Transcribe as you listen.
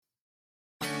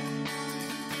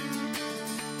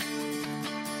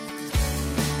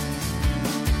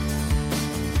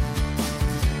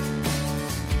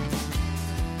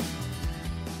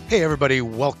Hey everybody,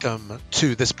 welcome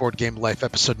to This Board Game Life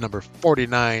episode number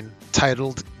 49,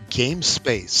 titled Game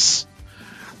Space.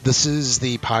 This is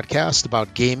the podcast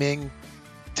about gaming,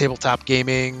 tabletop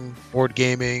gaming, board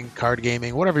gaming, card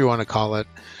gaming, whatever you want to call it,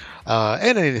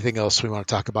 and anything else we want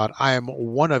to talk about. I am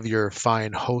one of your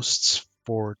fine hosts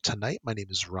for tonight. My name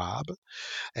is Rob,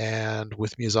 and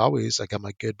with me as always, I got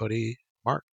my good buddy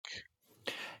Mark.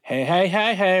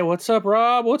 Hey, what's up,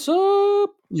 Rob? What's up?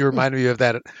 You remind me of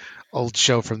that old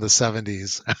show from the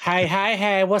 70s.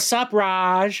 Hey, what's up,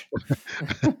 Raj? Oh,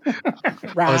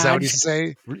 is that what you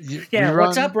say? Yeah, Rerun?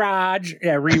 what's up, Raj?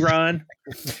 Yeah, rerun.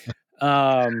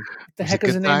 What the heck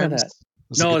is the name of that?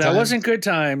 No, that wasn't Good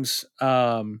Times.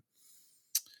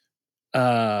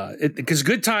 Because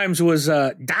Good Times was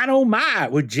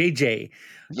Dynamite with JJ.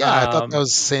 Yeah, I thought that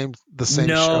was the same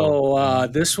show. No,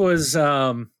 this was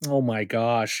oh my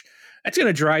gosh. That's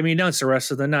gonna drive me nuts the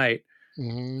rest of the night.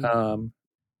 Mm-hmm.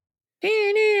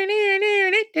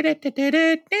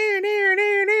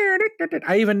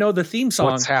 I even know the theme song.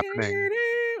 What's happening?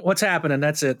 What's happening?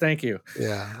 That's it. Thank you.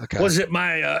 Yeah. Okay. Was it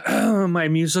my my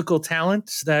musical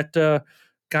talents that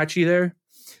got you there?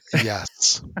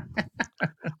 Yes.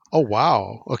 Oh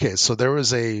wow. Okay, so there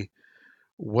was a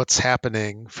What's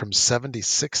Happening from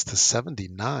 76 to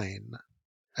 79,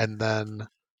 and then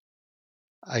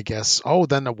I guess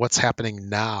then What's Happening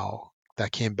Now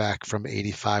that came back from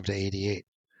 85 to 88.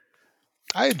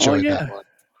 I enjoyed that one.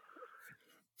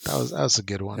 That was a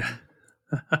good one.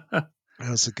 That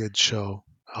was a good show.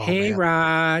 Oh, hey, man.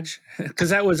 Raj,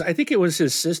 because I think it was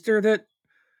his sister that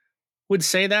would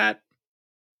say that.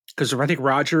 Because I think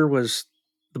Roger was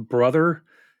the brother.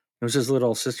 It was his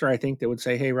little sister, I think, that would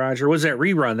say, "Hey, Roger." Was that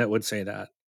Rerun that would say that?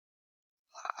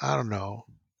 I don't know.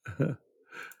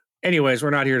 Anyways,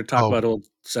 we're not here to talk about old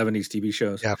 70s TV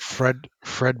shows. Yeah, Fred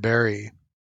Berry.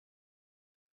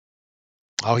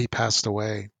 Oh, he passed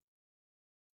away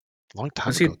a long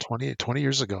time ago, 20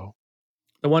 years ago.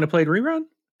 The one who played Rerun?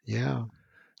 Yeah,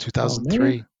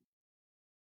 2003.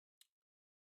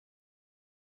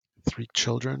 3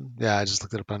 children. Yeah, I just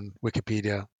looked it up on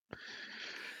Wikipedia.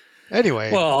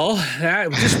 Anyway. Well,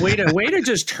 just way to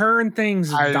just turn things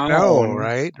down. I know,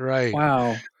 right?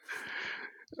 Wow.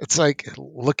 It's like,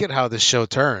 look at how this show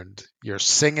turned. You're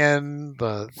singing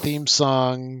the theme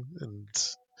song, and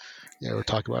yeah, we're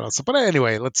talking about stuff. But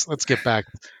anyway, let's get back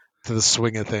to the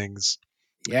swing of things.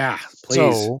 Yeah,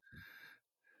 please.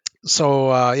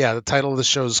 So yeah, the title of the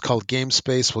show is called Game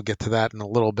Space. We'll get to that in a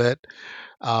little bit.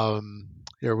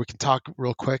 Here we can talk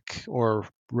real quick or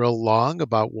real long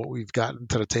about what we've gotten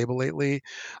to the table lately.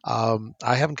 I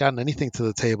haven't gotten anything to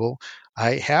the table.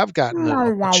 I have gotten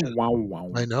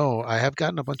I know I have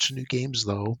gotten a bunch of new games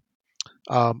though.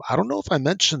 I don't know if I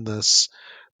mentioned this,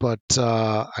 but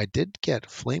I did get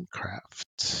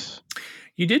Flamecraft.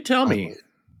 You did tell me.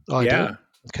 Oh, I did?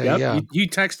 Okay, yep. yeah. You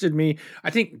texted me. I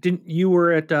think you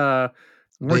were at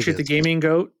weren't you at the Gaming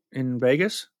Goat in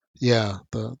Vegas? Yeah,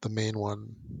 the main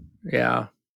one. Yeah.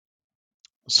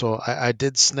 So I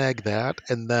did snag that,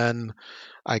 and then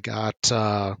I got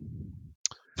from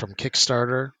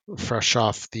Kickstarter, fresh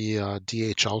off the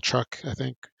DHL truck, I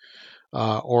think.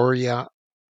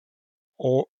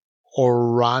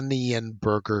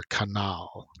 Oranienburger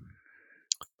Kanal.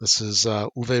 This is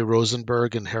Uwe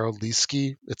Rosenberg and Harold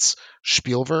Lieske. It's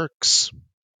Spielwerks.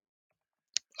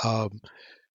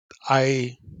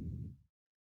 I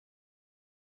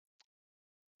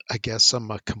guess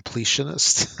I'm a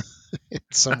completionist in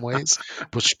some ways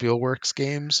with Spielwerks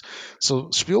games. So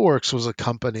Spielwerks was a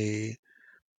company,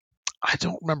 I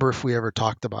don't remember if we ever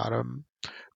talked about them,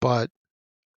 but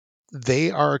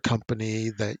they are a company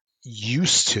that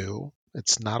used to,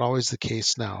 it's not always the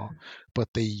case now, but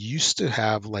they used to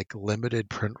have like limited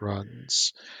print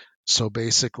runs. So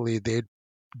basically they'd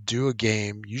do a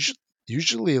game,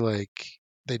 usually like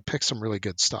they'd pick some really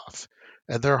good stuff.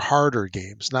 And they're harder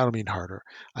games. Not I mean harder.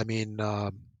 I mean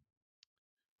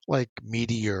like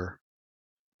meatier,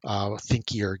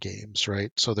 thinkier games,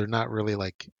 right? So they're not really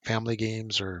like family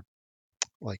games or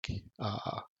like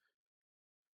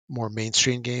more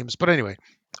mainstream games. But anyway,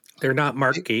 they're not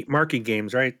marking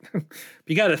games, right?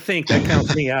 You got to think that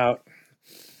counts me out.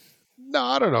 No,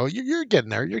 I don't know. You're getting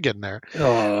there. You're getting there.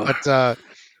 Oh. But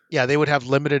yeah, they would have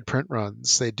limited print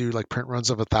runs. They do like print runs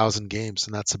of 1,000 games,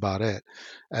 and that's about it.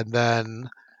 And then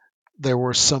there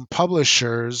were some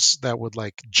publishers that would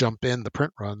like jump in the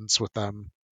print runs with them.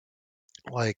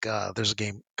 Like there's a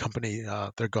game company,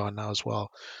 they're gone now as well,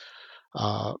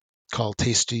 called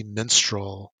Tasty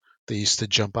Minstrel. They used to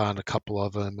jump on a couple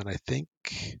of them, and I think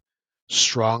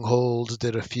Stronghold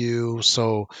did a few.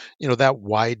 So, that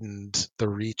widened the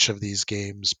reach of these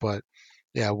games. But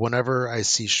Yeah, whenever I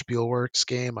see Spielworks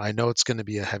game, I know it's going to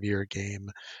be a heavier game,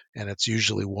 and it's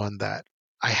usually one that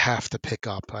I have to pick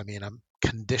up. I mean, I'm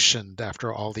conditioned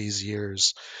after all these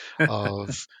years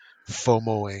of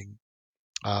FOMOing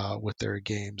with their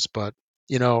games. But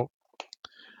you know,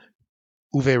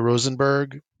 Uwe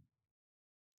Rosenberg,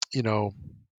 you know,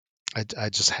 I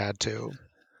just had to.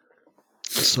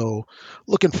 So,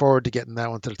 looking forward to getting that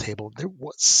one to the table. There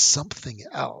was something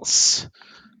else.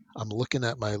 I'm looking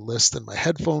at my list, and my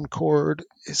headphone cord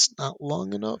is not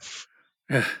long enough.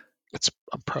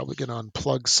 I'm probably going to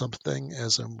unplug something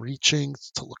as I'm reaching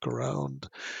to look around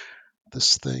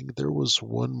this thing. There was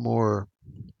one more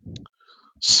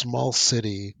small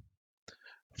city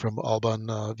from Alban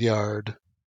Viard.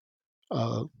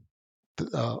 Uh,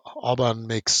 Alban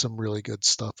makes some really good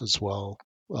stuff as well.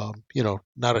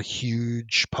 Not a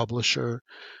huge publisher.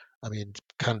 I mean,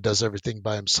 kind of does everything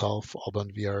by himself.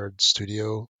 Alban Viard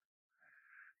Studio.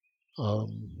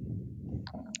 Man,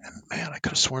 I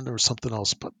could have sworn there was something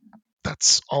else, but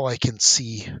that's all I can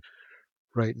see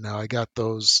right now. I got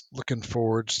those. Looking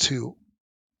forward to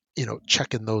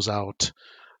checking those out.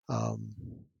 Um,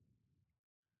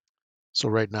 so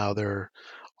right now they're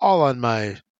all on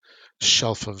my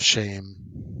shelf of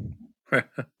shame.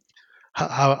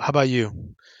 How about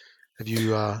you? Have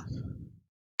you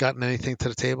gotten anything to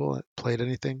the table? Played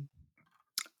anything?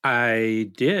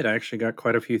 I did. I actually got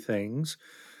quite a few things.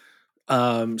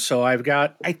 So I've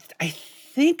got. I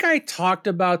think I talked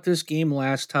about this game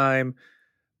last time.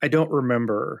 I don't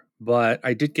remember, but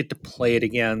I did get to play it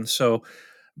again. So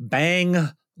Bang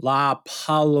Yeah,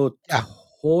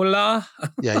 LaPallottola.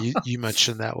 yeah. You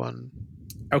mentioned that one.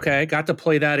 Okay, got to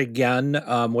play that again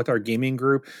with our gaming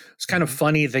group. It's kind of Hmm.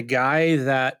 funny. The guy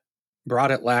that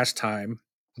brought it last time,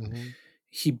 Hmm.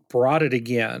 he brought it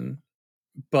again,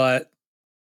 but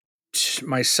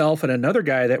myself and another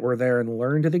guy that were there and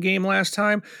learned of the game last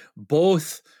time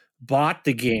both bought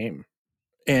the game.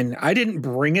 And I didn't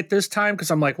bring it this time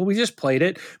because I'm like, well, we just played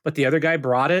it. But the other guy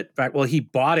brought it. In fact, well, he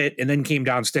bought it and then came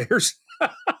downstairs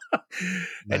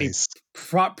and he Nice.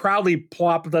 proudly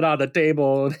plopped it on the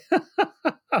table.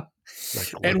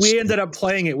 Like, And let's we do ended up this.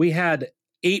 playing it. We had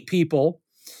 8 people,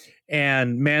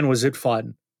 and man, was it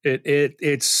fun!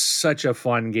 It's such a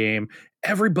fun game.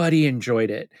 Everybody enjoyed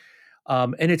it,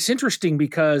 and it's interesting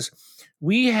because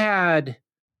we had,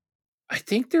 I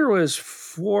think there was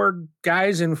 4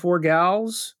 guys and 4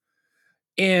 gals,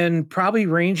 and probably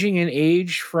ranging in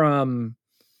age from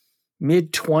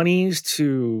mid 20s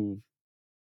to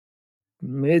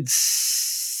mid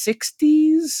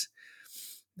 60s.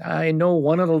 I know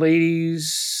one of the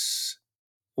ladies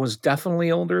was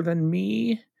definitely older than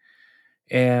me,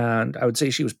 and I would say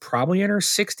she was probably in her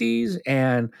 60s,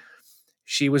 and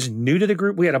she was new to the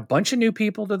group. We had a bunch of new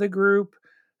people to the group.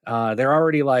 They're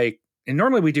already like, and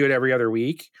normally we do it every other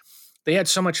week. They had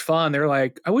so much fun. They're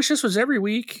like, I wish this was every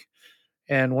week.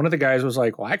 And one of the guys was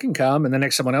like, well, I can come. And the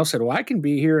next someone else said, well, I can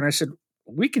be here. And I said,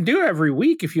 we can do it every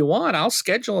week if you want. I'll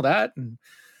schedule that. And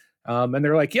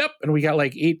they're like, yep. And we got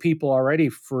like 8 people already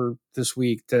for this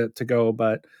week to go.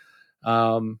 But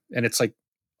and it's like,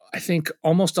 I think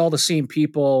almost all the same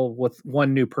people with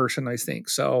one new person, I think.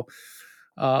 So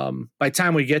by the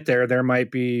time we get there, there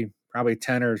might be probably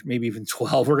 10 or maybe even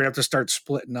 12. We're going to have to start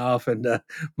splitting off into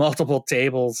multiple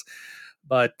tables.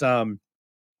 But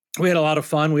we had a lot of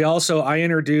fun. I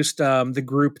introduced the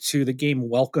group to the game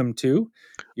Welcome to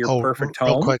Your Oh, Perfect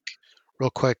real Home. quick, real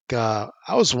quick. I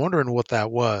was wondering what that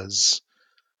was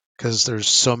because there's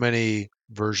so many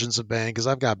versions of Bang. Because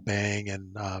I've got Bang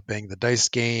and Bang the Dice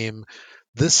game.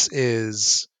 This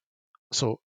is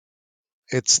so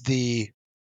it's the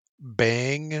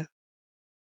Bang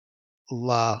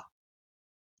La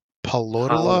Pal-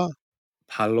 Pallotola.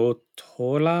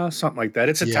 Palottola, something like that.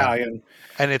 It's Yeah, Italian.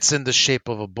 and it's in the shape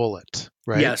of a bullet,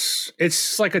 right? Yes,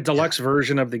 it's like a Yeah, deluxe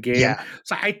version of the game. yeah,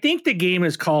 So I think the game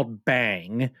is called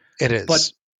Bang, it but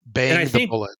is. and I Bang the think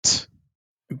bullet.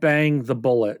 Bang the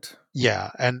Bullet. Yeah,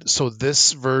 and so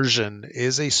this version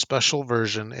is a special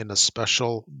version in a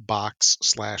special box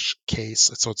slash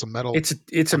case. So it's a metal It's a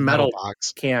a metal metal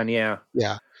box. can, yeah.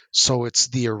 Yeah. So it's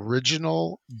the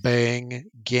original Bang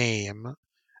game,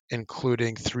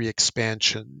 including 3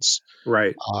 expansions.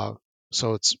 Right, Uh,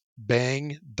 so it's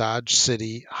Bang, Dodge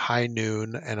City, High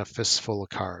Noon, and a fistful of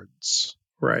cards.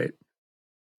 right.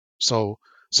 So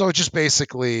so it's just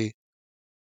basically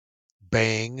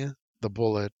Bang the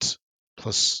bullet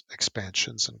plus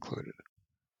expansions included.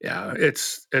 Yeah,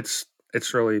 it's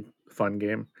really a fun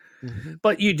game. Hmm.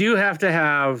 But you do have to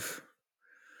have,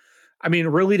 I mean,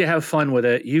 really to have fun with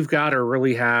it, you've got to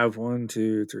really have 1,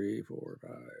 2, 3, 4,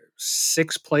 5,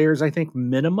 6 players, I think,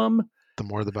 minimum. the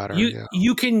more the better. You Yeah.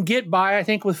 you can get by, I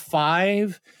think, with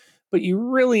 5, but you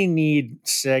really need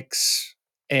 6.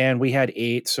 And we had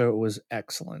 8, so it was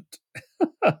excellent. We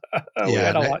Yeah,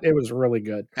 had a lot. It was really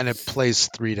good. and it plays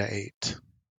 3 to 8.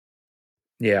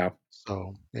 Yeah.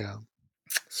 So yeah.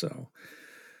 So,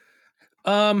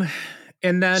 um,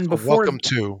 and then So before welcome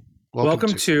Welcome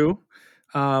to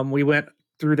to, we went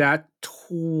through that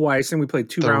twice, and we played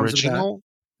 2 the rounds of that. original.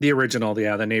 The original,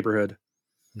 yeah, the neighborhood,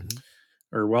 Mhm.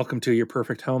 or Welcome to Your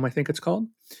Perfect Home, I think it's called.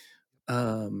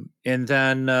 And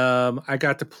then I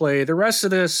got to play the rest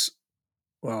of this.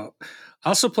 Well, I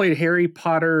also played Harry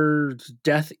Potter's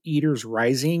Death Eaters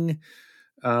Rising.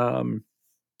 Um,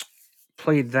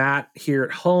 Played that here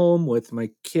at home with my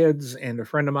kids and a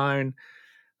friend of mine.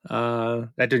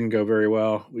 That didn't go very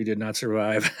well. We did not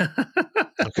survive.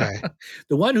 Okay.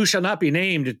 The one who shall not be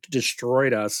named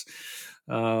destroyed us.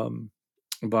 Um,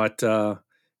 but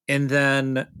and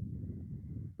then,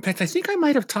 in fact, I think I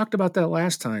might have talked about that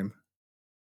last time.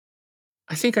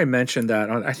 I think I mentioned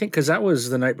that on, I think because that was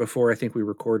the night before I think we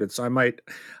recorded. So I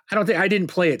don't think I didn't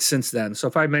play it since then. So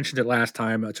if I mentioned it last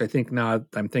time, which I think now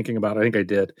I'm thinking about, I think I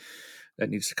did, that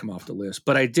needs to come off the list.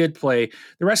 But I did play,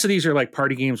 the rest of these are like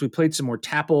party games. We played some more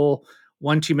Tapple,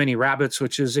 One Too Many Rabbits,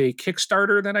 which is a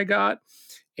Kickstarter that I got.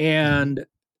 Mhm. And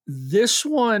this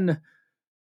one,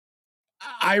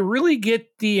 I really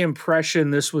get the impression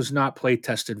this was not play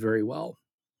tested very well.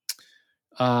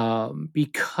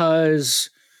 Because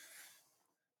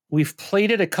we've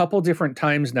played it a couple different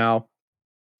times now,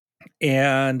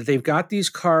 and they've got these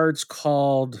cards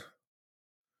called,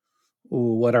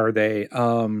 ooh, what are they?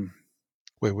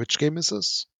 Wait, which game is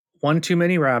this? One Too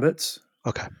Many Rabbits.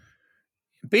 Okay.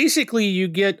 Basically, you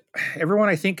get everyone,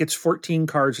 I think it's 14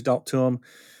 cards dealt to them,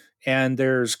 and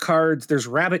there's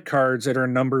rabbit cards that are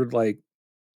numbered like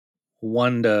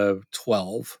 1 to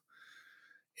 12,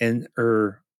 and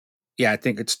or yeah, I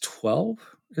think it's 12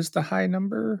 is the high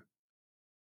number.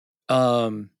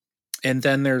 Um, and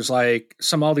then there's like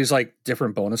all these like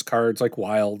different bonus cards, like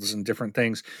wilds and different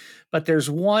things. But there's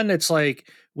one that's like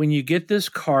when you get this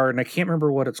card, and I can't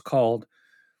remember what it's called,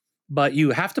 but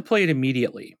you have to play it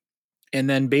immediately. And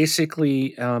then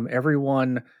basically,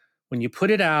 everyone, when you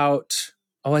put it out,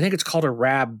 oh, I think it's called a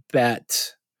rab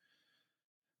bet,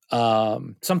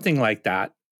 something like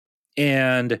that.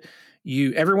 And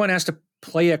everyone has to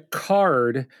play a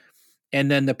card, and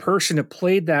then the person that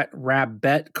played that rab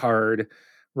bet card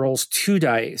rolls 2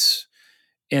 dice,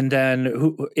 and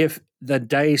then if the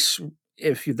dice,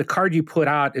 if the card you put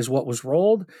out is what was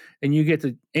rolled, and you get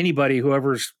to anybody,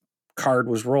 whoever's card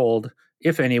was rolled,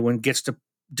 if anyone gets to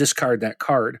discard that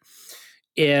card.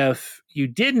 If you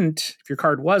didn't, if your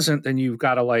card wasn't, then you've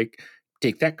got to like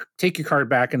take your card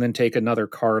back and then take another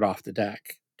card off the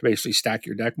deck to basically stack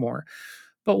your deck more.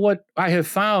 But what I have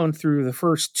found through the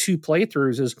first 2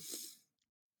 playthroughs is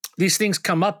these things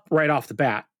come up right off the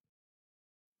bat.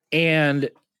 And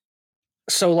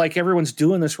so like everyone's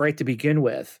doing this right to begin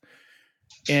with.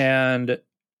 And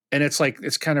it's like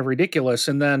it's kind of ridiculous.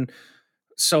 And then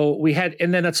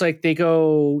and then it's like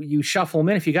you shuffle them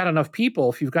in. If you got enough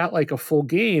people, if you've got like a full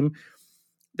game,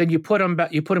 then you put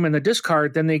them in the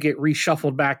discard, then they get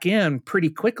reshuffled back in pretty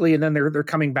quickly, and then they're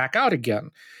coming back out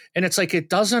again. And it's like it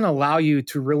doesn't allow you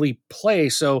to really play.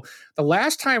 So the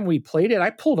last time we played it, I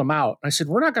pulled them out. I said,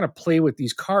 we're not going to play with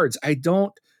these cards. I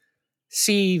don't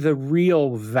see the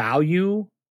real value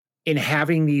in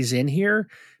having these in here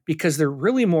because they're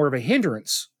really more of a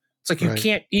hindrance. It's like you Right.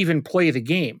 can't even play the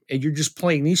game, and you're just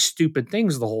playing these stupid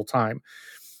things the whole time.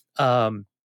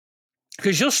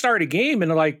 Because you'll start a game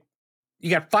and like you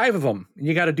got 5 of them, and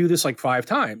you got to do this like 5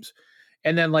 times.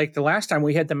 And then like the last time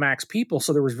we had the max people,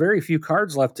 so there was very few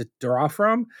cards left to draw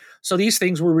from. So these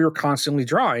things where we were constantly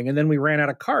drawing, and then we ran out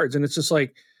of cards, and it's just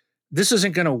like this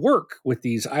isn't going to work with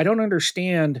these. I don't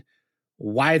understand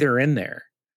why they're in there.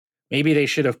 Maybe they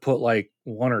should have put like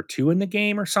 1 or 2 in the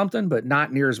game or something, but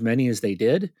not near as many as they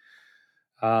did.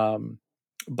 Um,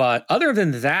 but other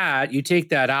than that, you take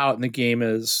that out, and the game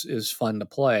is fun to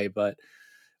play. But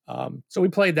so we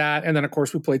played that, and then of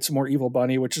course we played some more Evil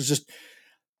Bunny, which is just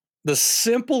the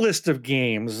simplest of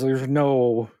games.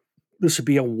 This would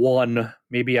be a 1,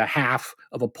 maybe a half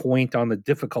of a point on the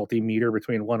difficulty meter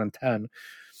between 1 and 10.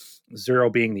 0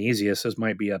 being the easiest, this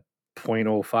might be a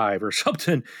 0.05 or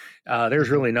something. There's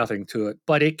Mhm. really nothing to it,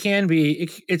 but it can be.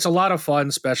 It's a lot of fun,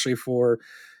 especially for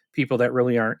people that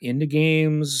really aren't into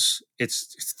games.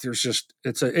 It's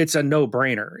a no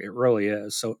brainer. It really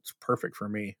is. So it's perfect for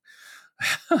me.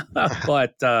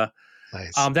 But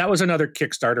Nice. that was another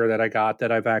Kickstarter that I got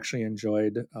that I've actually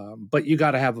enjoyed. But you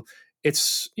got to have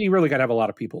you really got to have a lot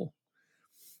of people.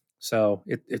 So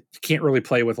it can't really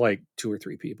play with like 2 or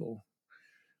 3 people.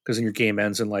 because then your game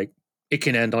ends in like it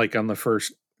can end like on the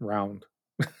first round.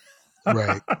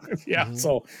 Right. Yeah. Hmm.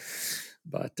 So,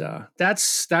 but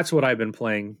that's what I've been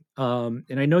playing. And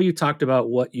I know you talked about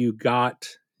what you got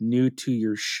new to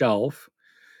your shelf,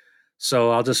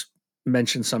 so I'll just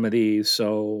mention some of these.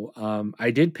 So I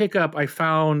did pick up. I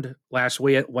found last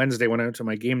Wednesday when I went to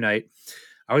my game night.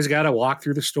 I always got to walk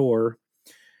through the store,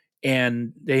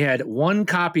 and they had one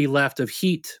copy left of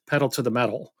Heat Pedal to the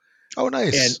Metal, Oh, and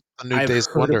nice. A new I've Days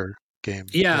of heard Wonder game.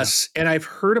 Yeah. yes, and I've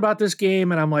heard about this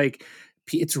game, and I'm like,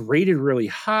 it's rated really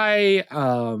high.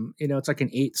 It's like an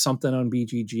 8 something on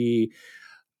BGG.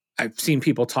 I've seen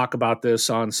people talk about this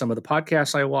on some of the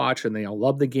podcasts I watch, and they all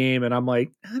love the game. And I'm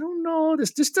like, I don't know,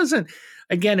 this doesn't.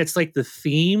 Again, it's like the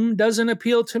theme doesn't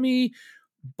appeal to me,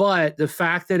 but the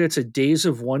fact that it's a Days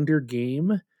of Wonder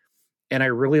game, and I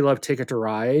really love Ticket to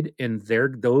Ride, and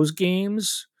those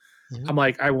games, Hmm. I'm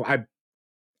like,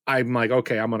 I'm like,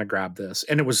 okay, I'm gonna grab this,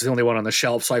 and it was the only one on the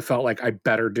shelf, so I felt like I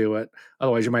better do it.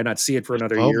 Otherwise, you might not see it for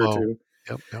another year or FOMO. two.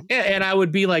 Yep. Yep. And I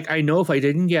would be like, I know if I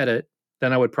didn't get it,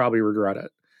 then I would probably regret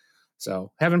it.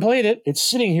 So haven't played it. It's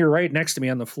sitting here right next to me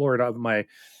on the floor of my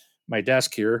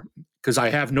desk here because I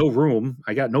have no room.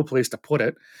 I got no place to put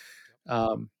it.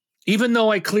 Um, Even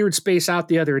though I cleared space out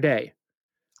the other day,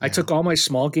 I Yeah. took all my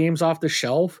small games off the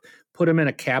shelf, put them in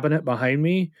a cabinet behind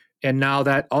me, and now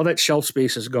that all that shelf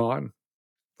space is gone.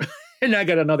 And I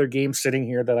got another game sitting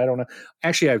here that I don't know.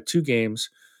 Actually, I have two games.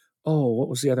 Oh, what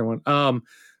was the other one?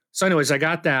 So anyways, I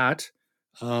got that.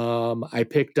 I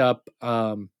picked up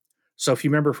so if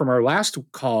you remember from our last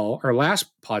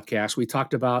podcast, we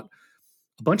talked about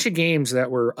a bunch of games that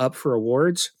were up for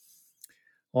awards.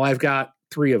 Well, I've got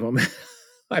three of them.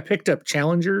 I picked up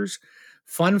Challengers,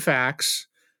 Fun Facts,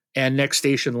 and Next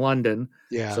Station London.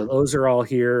 So Yeah. those are all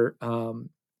here. And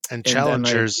And then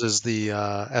Challengers is the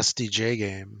SDJ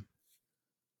game.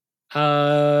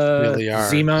 Really are.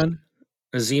 Z-Man,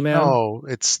 Z-Man. No,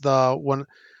 it's the one.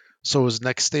 So it was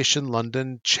Next Station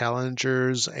London,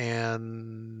 Challengers,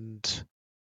 and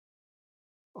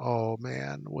oh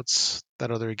man, what's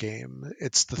that other game?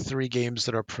 It's the three games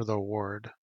that are up for the award.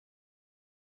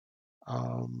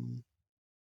 Um,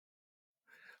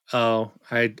 Oh,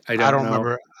 I I don't don't know.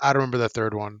 remember. I don't remember the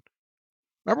third one.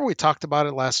 Remember we talked about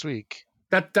it last week.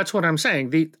 That's what I'm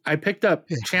saying. I picked up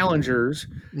Yeah. Challengers,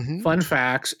 Hmm. Fun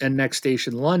Facts, and Next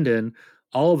Station London.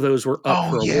 All of those were up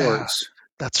Oh for yeah, awards,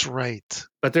 that's right.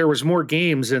 but there was more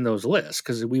games in those lists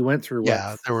because we went through what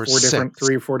Yeah, there were six.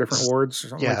 3 or 4 different awards or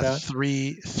something like Yeah, that.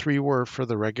 three were for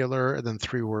the regular, and then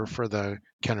three were for the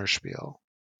Kennerspiel.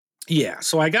 Yeah,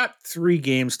 so I got 3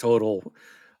 games total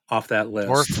off that list.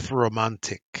 Dorf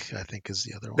Romantik, I think, is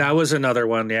the other That one. was another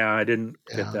one. Yeah, I didn't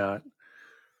get Yeah. that.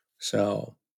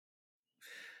 So,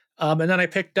 and then I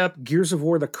picked up Gears of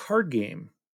War, the card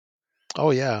game.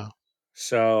 Oh yeah.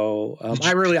 So Did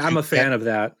you did I'm you a get fan of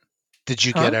that. did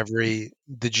you get Huh?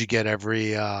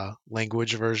 every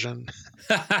language version?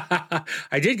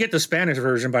 I did get the Spanish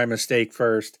version by mistake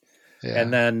first,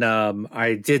 and Yeah. then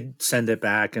I did send it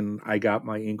back, and I got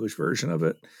my English version of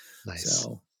it. Nice.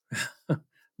 So,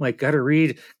 like, gotta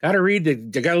read. I got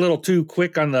a little too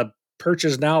quick on the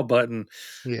purchase now button.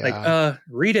 Like, Yeah.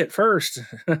 read it first.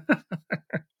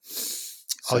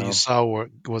 All you So saw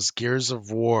was Gears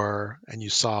of War, and you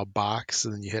saw a box,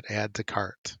 and then you hit add to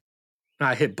cart.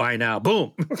 I hit buy now.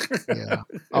 Boom. Yeah.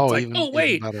 It's Oh, like, oh even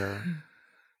wait. better.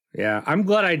 Yeah, I'm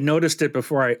glad I noticed it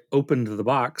before I opened the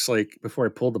box, like before I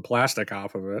pulled the plastic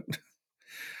off of it.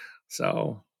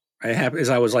 So as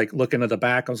I was like looking at the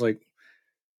back, I was like,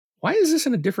 why is this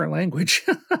in a different language?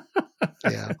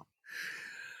 Yeah.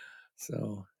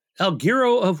 So El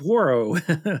Giro of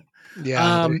Waro.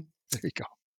 Yeah. um, There you go.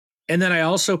 and then I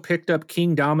also picked up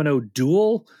King Domino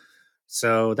Duel.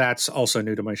 So that's also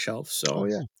new to my shelf. Oh So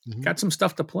yeah. Hmm. got some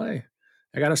stuff to play.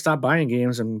 I got to stop buying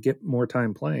games and get more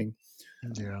time playing.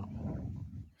 Yeah.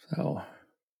 So,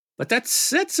 but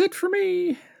that's it for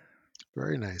me.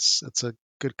 Very nice. That's a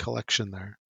good collection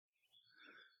there.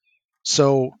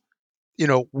 So,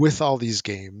 with all these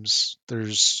games,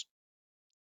 there's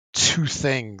two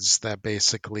things that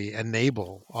basically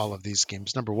enable all of these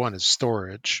games. Number one is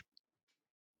storage,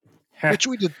 which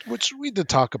we did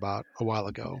talk about a while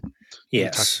ago. We talked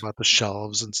Yes. about the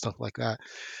shelves and stuff like that.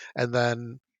 And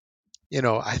then,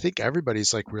 I think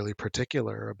everybody's like really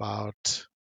particular about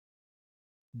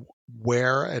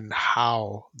where and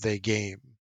how they game.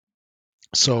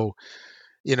 So,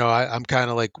 I'm kind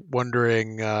of like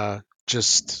wondering,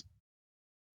 just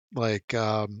like,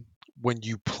 when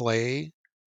you play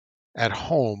at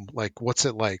home, like what's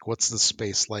it like? What's the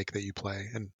space like that you play?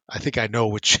 And I think I know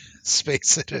which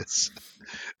space it is.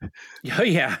 Oh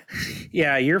yeah,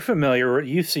 yeah. You're familiar.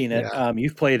 You've seen Yeah. it.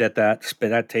 You've played at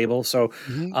that table. So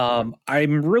Hmm.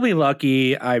 I'm really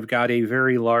lucky. I've got a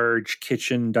very large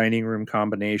kitchen dining room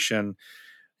combination,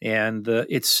 and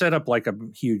it's set up like a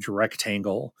huge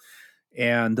rectangle.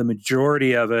 And the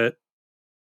majority of it,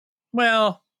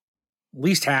 well, at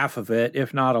least half of it,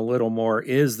 if not a little more,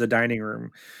 is the dining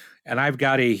room. And I've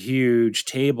got a huge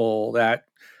table that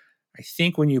I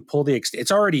think when you pull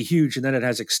it's already huge, and then it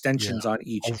has Yeah. extensions on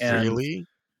each Oh, end. really?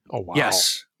 Oh, wow.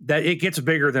 Yes, that it gets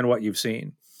bigger than what you've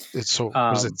seen. It's so, what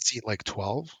does it Um, seat, like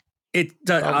 12, it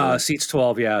probably? seats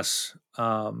 12. Yes,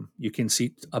 you can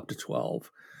seat up to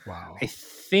 12. I Wow.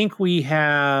 think we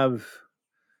have.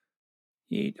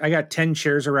 I got 10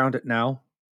 chairs around it now.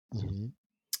 Hmm.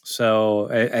 So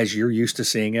as you're used to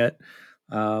seeing it,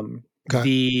 Okay.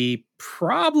 the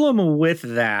problem with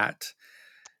that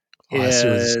Oh, I see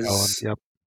where this is going. is Yep.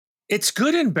 it's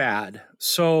good and bad.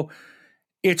 So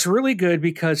it's really good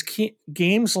because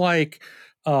games like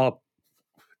uh,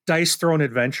 Dice Throne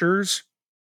Adventures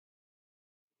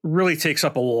really takes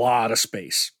up a lot of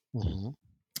space, Hmm.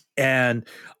 and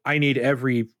I need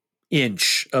every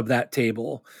inch of that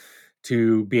table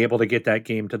to be able to get that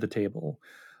game to the table.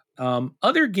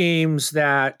 Other games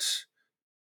that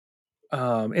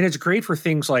and it's great for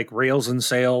things like rails and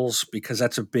sails because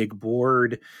that's a big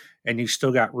board and you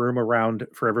still got room around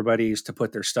for everybody's to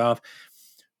put their stuff.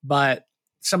 But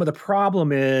some of the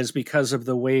problem is because of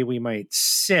the way we might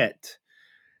sit,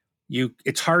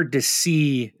 it's hard to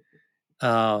see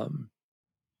um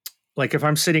like if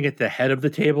I'm sitting at the head of the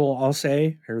table, I'll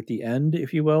say, or at the end,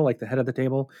 if you will, like the head of the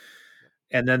table.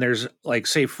 And then there's like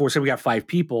say we got 5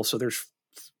 people, so there's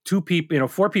 2 people,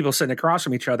 4 people sitting across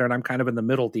from each other, and I'm kind of in the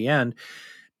middle at the end.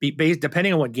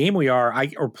 Depending on what game we are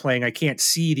or playing, I can't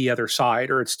see the other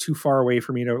side, or it's too far away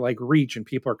for me to like reach, and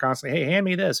people are constantly, "Hey, hand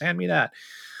me this, hand me that."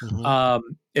 Hmm.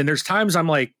 And there's times I'm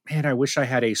like, "Man, I wish I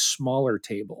had a smaller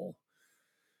table."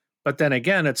 But then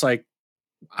again, it's like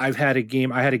I had a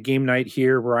game night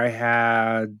here where I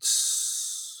had,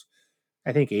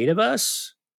 I think, 8 of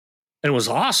us, and it was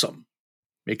awesome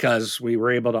because we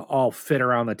were able to all fit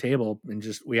around the table and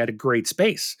we had a great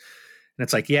space. And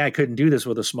it's like, yeah, I couldn't do this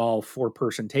with a small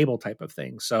 4-person table type of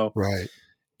thing. So Right.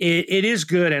 it is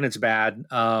good and it's bad.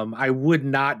 I would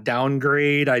not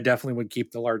downgrade. I definitely would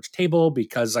keep the large table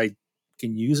because I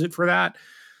can use it for that.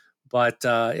 But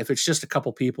if it's just a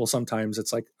couple people, sometimes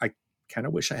it's like I kind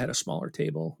of wish I had a smaller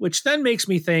table, which then makes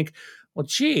me think, well,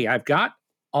 gee, I've got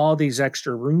all these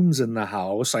extra rooms in the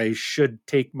house. I should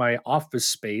take my office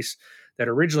space that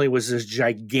originally was this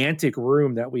gigantic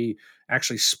room that we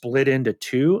actually split into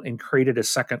two and created a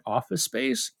second office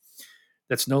space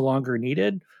that's no longer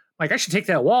needed. Like I should take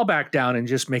that wall back down and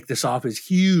just make this office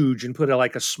huge and put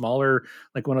like a smaller,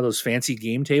 like one of those fancy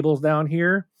game tables down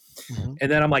here. Hmm.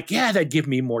 And then I'm like, yeah, that'd give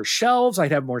me more shelves.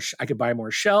 I'd have more. I could buy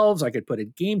more shelves. I could put a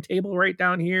game table right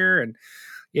down here, and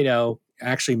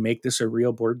actually make this a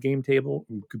real board game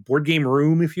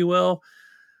room, if you will.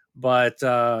 But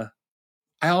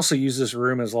I also use this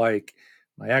room as like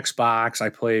my Xbox. I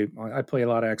play a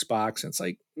lot of Xbox, and it's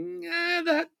like,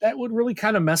 that would really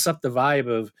kind of mess up the vibe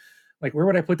of like where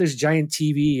would I put this giant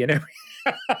TV and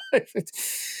everything.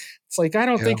 It's like I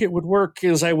don't Yeah. think it would work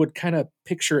as I would kind of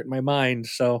picture it in my mind.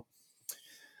 So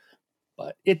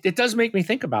but it does make me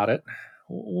think about it.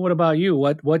 What about you?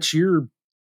 What's your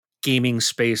gaming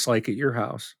space like at your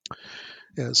house?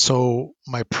 Yeah. So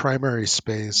my primary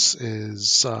space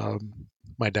is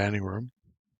my dining room,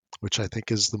 which I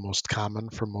think is the most common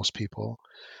for most people.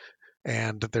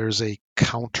 And there's a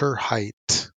counter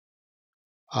height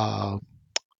uh,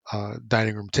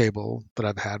 dining room table that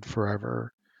I've had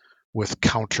forever with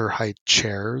counter height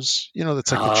chairs.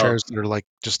 That's like the Oh, chairs that are like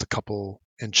just a couple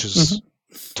inches mhm.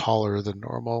 taller than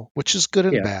normal, which is good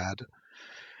and Yeah, bad.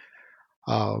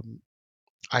 Um,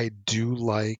 I do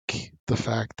like the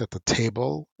fact that the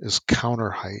table is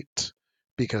counter height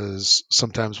because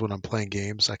sometimes when I'm playing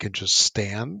games, I can just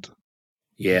stand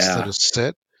instead yeah, of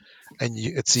sit, and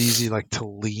it's easy like to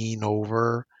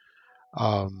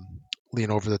um,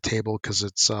 lean over the table because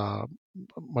it's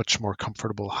much more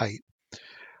comfortable height.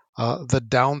 The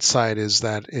downside is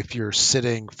that if you're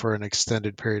sitting for an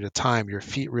extended period of time, your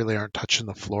feet really aren't touching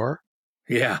the floor.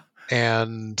 yeah,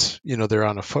 And they're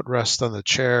on a footrest on the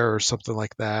chair or something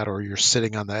like that, or you're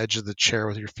sitting on the edge of the chair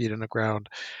with your feet in the ground.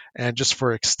 And just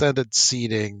for extended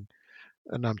seating,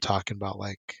 and I'm talking about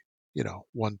like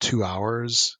 1-2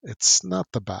 hours, it's not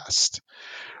the best.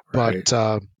 But right.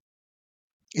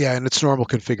 yeah, in its normal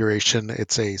configuration,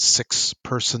 it's a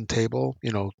 6-person table,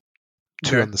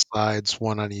 two Okay, on the sides,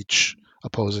 one on each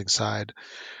opposing side.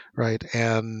 right?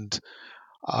 And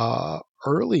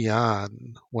early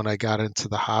on, when I got into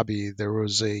the hobby, there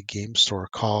was a game store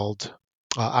called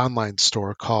online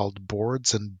store called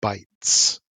Boards and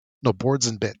Bytes. No, Boards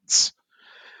and Bits.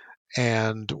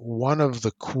 And one of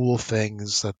the cool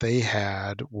things that they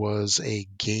had was a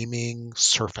gaming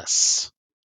surface.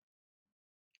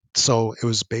 So it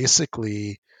was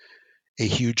basically a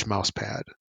huge mouse pad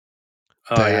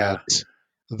Oh that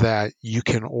yeah, you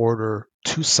can order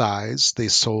to size. They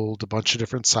sold a bunch of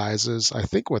different sizes. I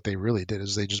think what they really did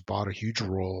is they just bought a huge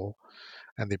roll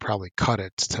and they probably cut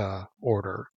it to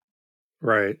order.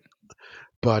 right.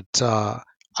 But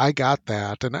I got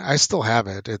that and I still have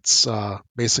it. It's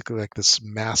basically like this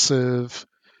massive.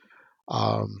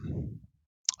 Um,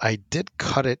 I did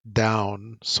cut it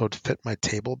down so it fit my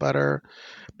table better,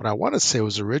 but I want to say it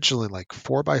was originally like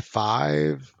 4 by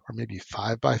 5 or maybe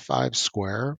 5 by 5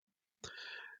 square,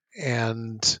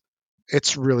 and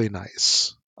it's really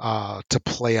nice to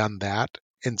play on that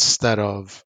instead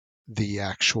of the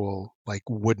actual like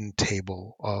wooden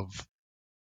table of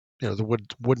the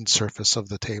wooden surface of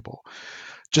the table.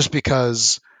 Just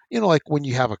because like when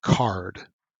you have a card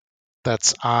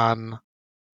that's on,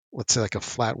 let's say, like a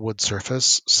flat wood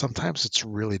surface, sometimes it's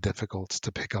really difficult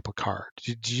to pick up a card.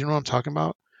 Do you know what I'm talking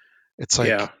about? It's like,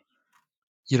 Yeah,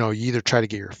 you either try to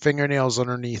get your fingernails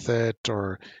underneath it,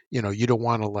 or you don't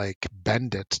want to like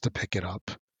bend it to pick it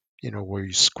up, where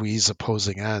you squeeze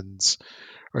opposing ends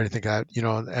or anything like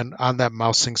that. And on that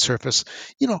mousing surface,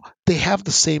 they have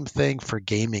the same thing for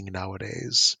gaming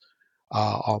nowadays.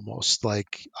 Almost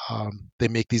like they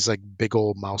make these like big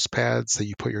old mouse pads that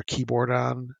you put your keyboard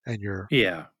on and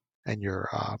yeah. your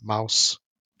mouse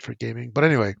for gaming. But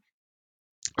anyway,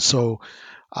 so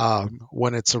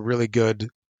when it's a really good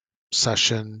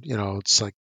session, it's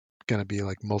like going to be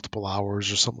like multiple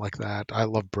hours or something like that. I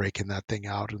love breaking that thing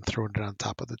out and throwing it on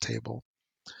top of the table.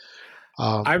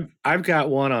 Um, I've got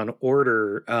one on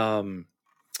order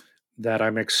that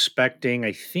I'm expecting.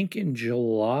 I think in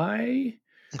July.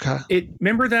 okay. It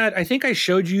remember that I think I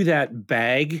showed you that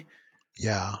bag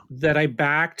Yeah. that I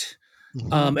backed.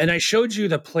 Hmm. And I showed you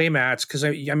the play mats because I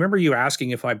remember you asking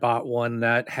if I bought one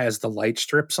that has the light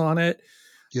strips on it.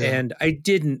 Yeah. And I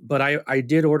didn't, but I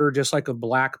did order just like a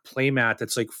black playmat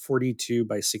that's like 42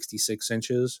 by 66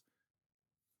 inches.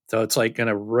 So it's like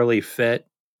gonna really fit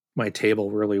my table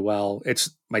really well. It's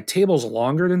my table's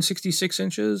longer than 66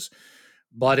 inches,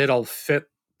 but it'll fit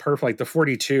perfect. Like the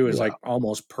 42 is Yeah. like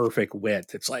almost perfect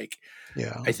width. It's like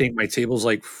Yeah. I think my table's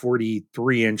like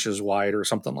 43 inches wide or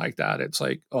something like that. It's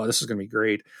like, oh, this is gonna be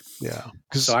great. Yeah. So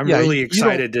Because I'm yeah, really you don't.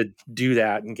 excited to do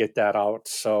that and get that out.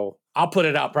 So I'll put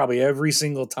it out probably every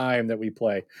single time that we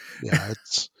play. Yeah.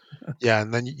 Yeah,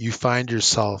 and then you find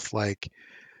yourself like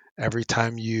every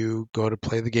time you go to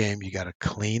play the game, you got to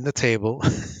clean the table,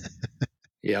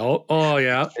 Yeah. Oh make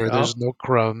yeah. sure Yeah. there's no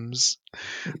crumbs.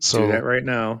 Do So that right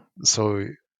now. so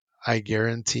I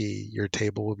guarantee your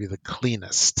table will be the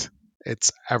cleanest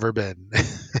it's ever been.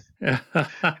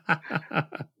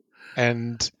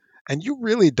 and you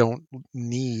really don't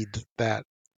need that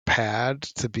pad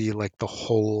to be like the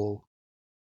whole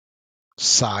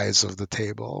size of the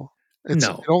table. It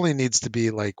No. only needs to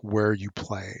be like where you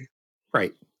play.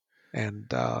 Right.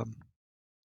 And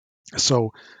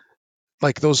so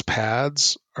like those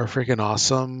pads are freaking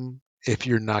awesome if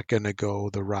you're not going to go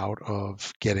the route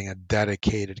of getting a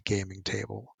dedicated gaming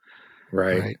table,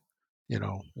 Right. right?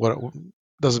 What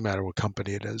doesn't matter what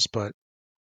company it is, but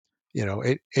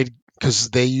it because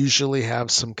they usually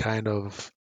have some kind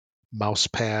of mouse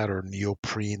pad or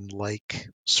neoprene like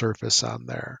surface on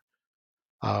there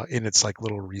in its like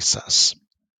little recess,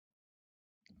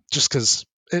 just because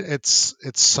it's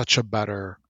such a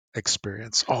better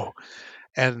experience. Oh,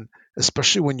 and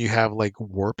especially when you have like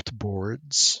warped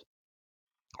boards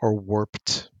or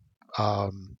warped.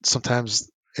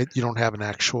 Sometimes you don't have an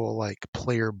actual like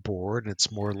player board.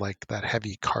 It's more like that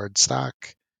heavy cardstock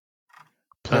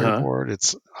player Uh board.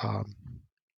 It's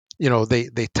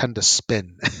they tend to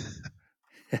spin.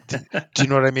 Do huh. you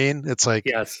know what I mean? It's like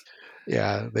Yes.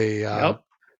 yeah, Yep.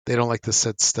 they don't like to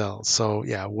sit still. So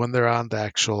yeah, when they're on the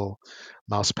actual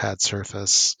mouse pad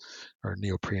surface or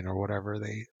neoprene or whatever,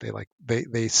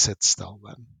 they sit still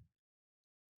then.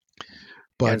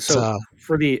 And But so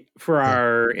for yeah.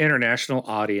 our international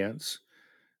audience,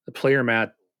 the player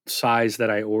mat size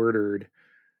that I ordered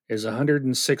is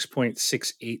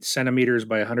 106.68 centimeters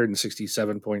by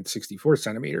 167.64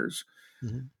 centimeters.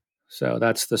 Mhm. So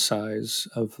that's the size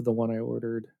of the one I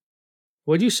ordered.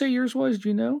 What'd you say yours was? Do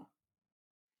you know?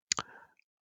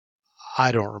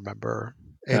 I don't remember.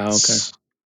 Oh, okay. It's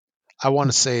I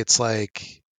want to say it's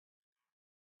like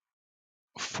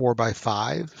 4 by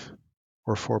 5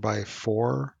 or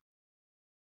 4x4.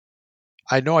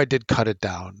 I know I did cut it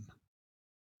down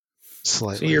So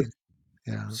you're slightly.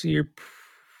 Yeah, so you're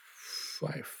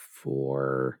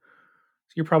 5'4".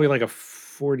 So you're probably like a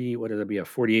 40. What would it be? A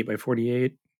 48 by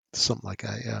 48. something like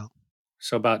that. Yeah.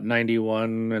 So about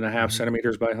 91 and a half Hmm.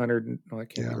 centimeters by 100. No, that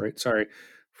can't be Yeah. right. Sorry.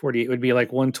 48 would be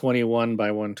like 121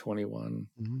 by 121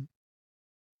 Hmm.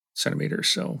 centimeters.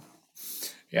 So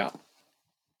yeah.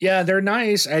 Yeah, they're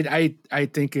nice. I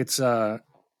think it's I'm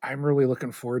really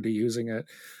looking forward to using it.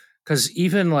 Because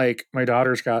even like my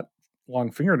daughter's got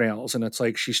long fingernails and it's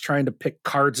like she's trying to pick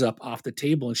cards up off the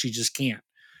table and she just can't.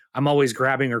 I'm always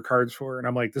grabbing her cards for her. And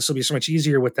I'm like, this will be so much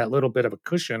easier with that little bit of a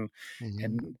cushion Hmm.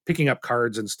 and picking up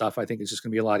cards and stuff. I think it's just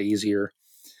going to be a lot easier.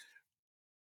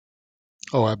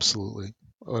 Oh, absolutely.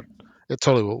 Uh, It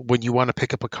totally will. When you want to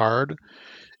pick up a card,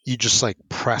 you just like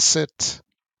press it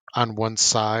on one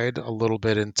side a little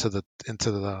bit into the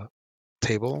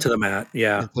table, To the mat.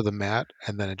 Yeah. into the mat,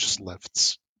 and then it just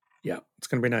lifts. Yeah. It's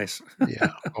going to be nice.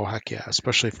 Yeah. Oh, heck yeah.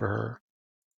 Especially for her.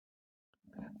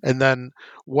 And then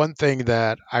one thing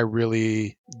that I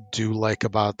really do like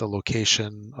about the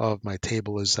location of my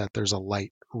table is that there's a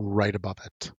light right above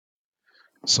it.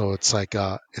 So it's like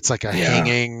a Yeah.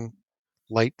 hanging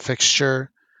light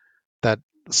fixture that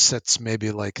sits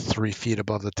maybe like 3 feet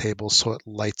above the table, so it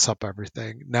lights up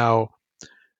everything. Now,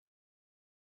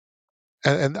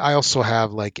 and I also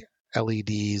have like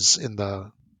LEDs in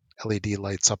the LED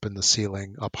lights up in the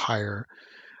ceiling up higher.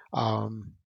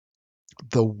 Um,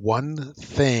 the one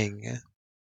thing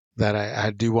that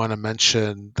I do want to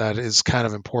mention that is kind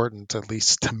of important, at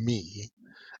least to me,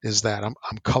 is that I'm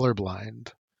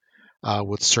colorblind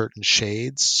with certain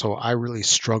shades, so I really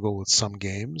struggle with some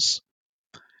games,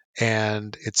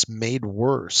 and it's made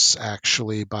worse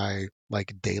actually by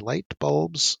like daylight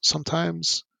bulbs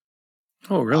sometimes.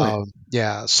 Oh, really?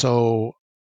 Yeah, so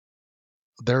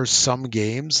there's some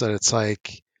games that it's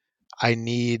like I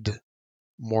need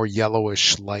more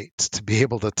yellowish light to be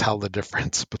able to tell the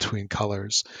difference between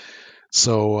colors.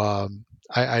 So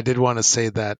I did want to say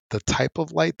that the type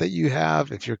of light that you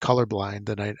have, if you're colorblind,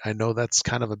 and I know that's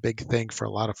kind of a big thing for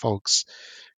a lot of folks,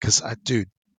 because dude,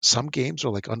 some games are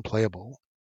like unplayable.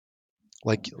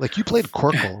 Like you played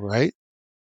Corkle, right?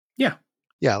 Yeah.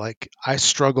 Yeah, like I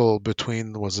struggle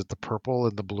between was it the purple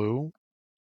and the blue?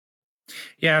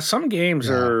 Yeah. Some games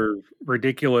Yeah, are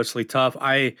ridiculously tough.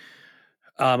 I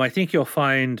think you'll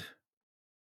find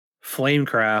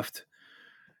Flamecraft,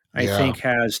 I yeah, think,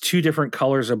 has two different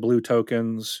colors of blue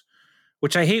tokens,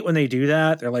 which I hate when they do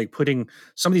that. They're like putting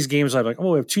some of these games like,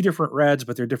 oh, we have two different reds,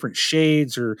 but they're different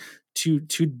shades, or two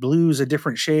blues of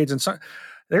different shades. And so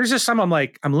there's just some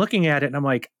I'm looking at it and I'm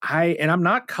like, I'm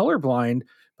not colorblind,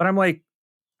 but I'm like,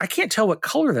 I can't tell what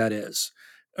color that is.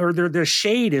 Or the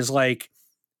shade is like,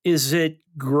 is it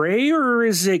gray or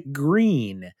is it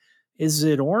green? Is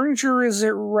it orange or is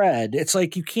it red? It's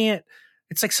like you can't,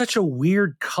 it's like such a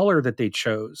weird color that they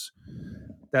chose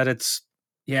that it's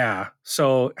yeah.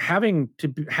 So having a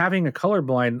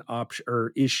colorblind option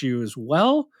or issue as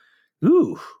well,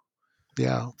 ooh,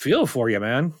 yeah. feel for you,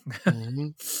 man. Hmm.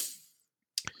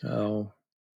 Oh,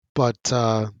 But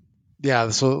yeah,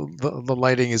 so the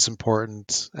lighting is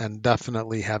important, and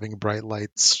definitely having bright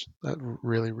lights that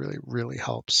really, really, really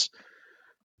helps.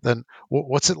 Then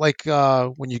what's it like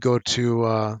when you go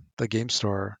to the game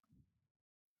store?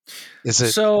 Is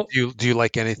it so do you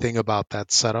like anything about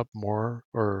that setup more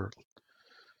or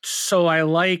so I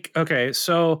like okay.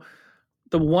 So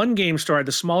the one game store,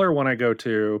 the smaller one I go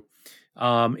to,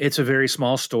 it's a very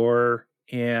small store,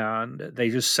 and they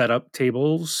just set up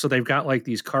tables. So they've got like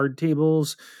these card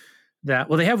tables that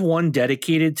well, they have one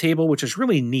dedicated table, which is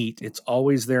really neat. It's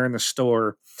always there in the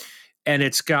store, and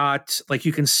it's got like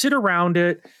you can sit around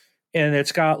it, and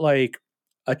it's got like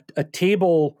a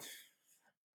table,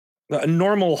 a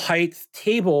normal height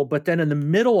table, but then in the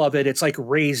middle of it, it's like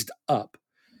raised up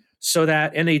so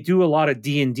that, and they do a lot of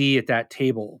D&D at that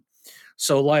table.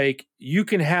 So like you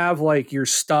can have like your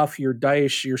stuff, your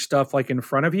dice, your stuff like in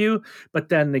front of you, but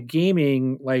then the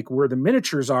gaming, like where the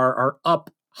miniatures are up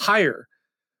higher,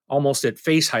 almost at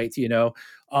face height, you know.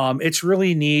 It's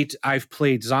really neat. I've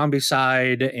played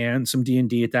Zombicide and some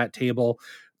D&D at that table.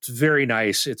 It's very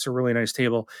nice. It's a really nice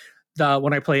table.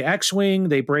 When I play X-Wing,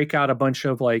 they break out a bunch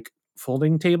of like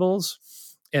folding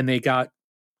tables, and they got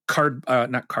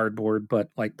not cardboard, but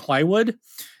like plywood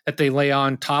that they lay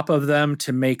on top of them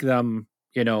to make them,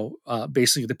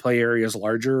 basically the play area is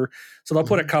larger. So they'll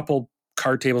put a Mhm. couple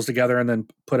card tables together and then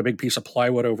put a big piece of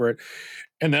plywood over it,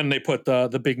 and then they put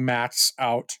the big mats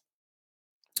out,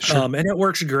 Sure. and it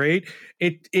works great.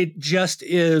 It just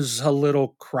is a little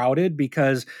crowded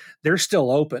because they're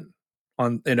still open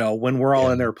on, when we're all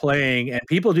Yeah. in there playing, and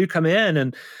people do come in.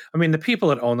 And I mean, the people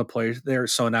that own the place, they're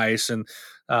so nice. And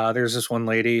there's this one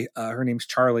lady, her name's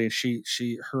Charlie, and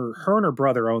her and her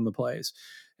brother own the place.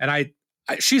 And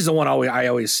she's the one I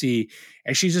always see.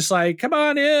 And she's just like, come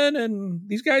on in. And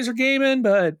these guys are gaming,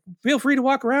 but feel free to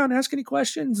walk around, ask any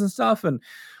questions and stuff. And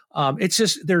it's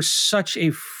just, there's such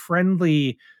a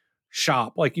friendly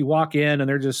shop. Like you walk in and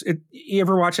they're just, you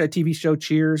ever watch that TV show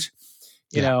Cheers?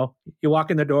 Yeah. You walk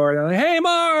in the door, they're like, "Hey,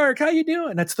 Mark, how you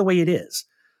doing?" That's the way it is.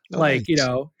 Like,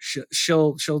 Nice.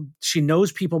 she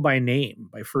knows people by name,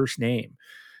 by first name,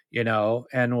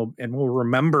 and we'll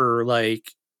remember,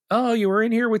 like, oh, you were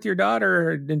in here with your daughter,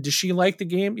 and does she like the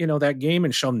game? That game,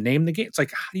 and she'll name the game. It's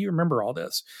like, how do you remember all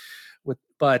this?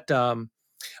 But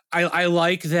I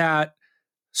like that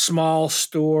small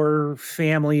store,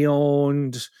 family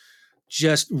owned,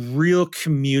 just real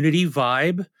community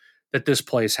vibe that this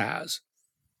place has.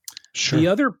 The Sure.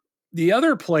 other the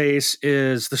other place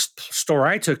is the store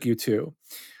I took you to.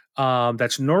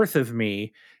 That's north of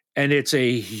me, and it's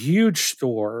a huge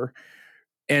store.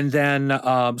 And then,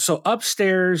 so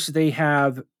upstairs they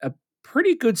have a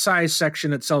pretty good sized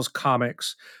section that sells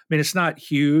comics. I mean, it's not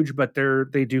huge, but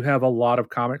they do have a lot of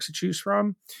comics to choose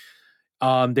from.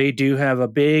 They do have a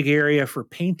big area for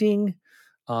painting.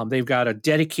 They've got a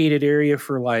dedicated area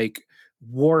for like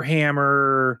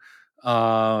Warhammer.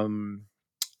 Um,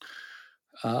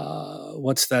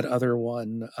 what's that other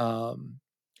one?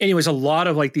 Anyways, a lot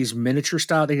of like these miniature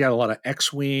style. They got a lot of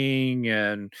X-wing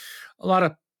and a lot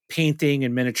of painting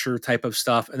and miniature type of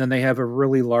stuff. And then they have a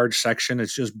really large section.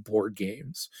 It's just board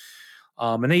games.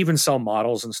 And they even sell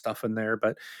models and stuff in there.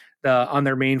 But on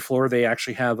their main floor, they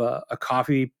actually have a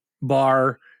coffee bar.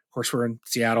 Of course, we're in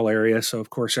Seattle area, so of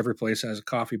course every place has a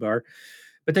coffee bar.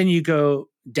 But then you go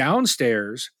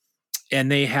downstairs and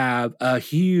they have a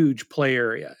huge play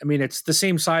area. I mean, it's the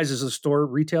same size as the store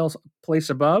retail place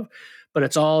above, but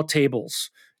it's all tables.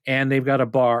 And they've got a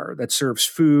bar that serves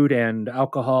food and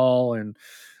alcohol, and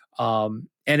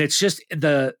it's just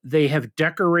they have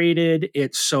decorated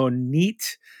it so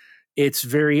neat. It's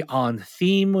very on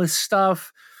theme with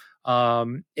stuff.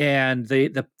 And they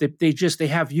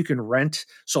have, you can rent.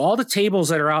 So all the tables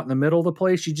that are out in the middle of the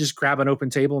place, you just grab an open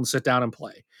table and sit down and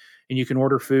play. And you can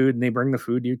order food and they bring the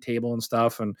food to your table and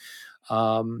stuff. And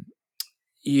um,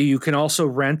 you can also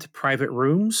rent private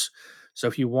rooms. So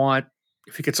if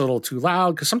it gets a little too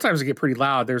loud, because sometimes it get pretty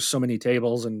loud, there's so many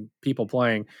tables and people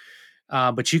playing.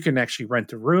 But you can actually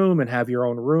rent a room and have your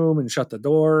own room and shut the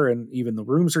door, and even the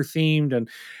rooms are themed. And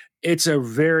it's a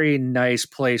very nice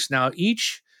place. Now,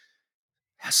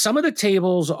 some of the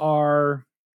tables are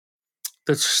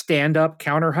the stand-up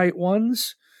counter height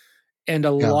ones, and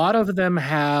a Yeah. lot of them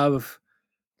have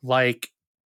like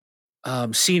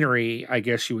scenery, I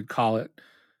guess you would call it.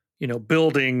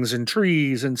 Buildings and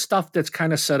trees and stuff that's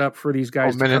kind of set up for these Oh,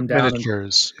 guys to come down and,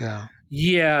 miniatures. Yeah.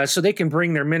 yeah, so they can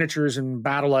bring their miniatures and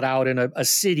battle it out in a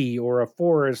city or a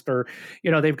forest, or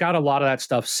they've got a lot of that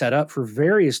stuff set up for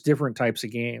various different types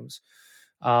of games.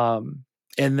 Um,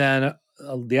 and then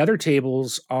the other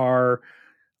tables are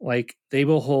like they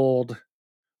will hold.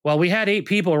 Well, we had 8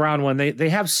 people around one. They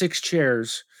have 6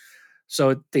 chairs,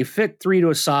 so they fit 3 to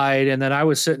a side. And then I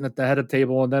was sitting at the head of the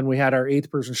table, and then we had our 8th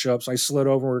person show up. So I slid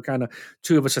over. We are kind of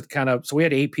two of us had so we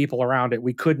had 8 people around it.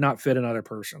 We could not fit another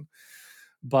person,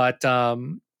 but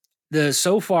the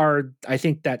so far I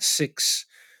think that 6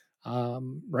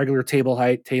 regular table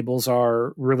height tables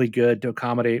are really good to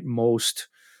accommodate most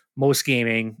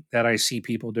gaming that I see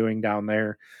people doing down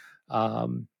there.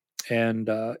 Um, and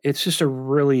it's just a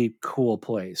really cool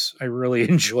place. I really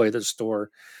enjoy the store.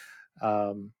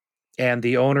 Um, and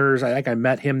the owners, I think I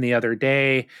met him the other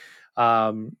day.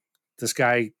 Um, this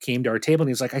guy came to our table and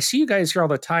he's like, "I see you guys here all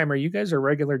the time. Are you guys a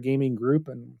regular gaming group?"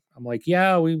 And I'm like,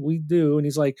 "Yeah, we do." And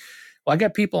he's like, "Well, I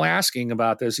got people asking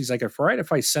about this." He's like, "If all right,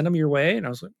 if I send them your way?" And I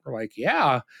was like, "We're like,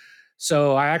 yeah."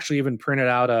 So I actually even printed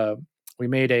out we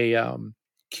made a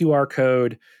QR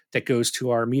code that goes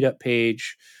to our meetup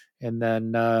page, and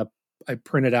then I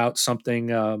printed out something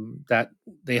that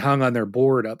they hung on their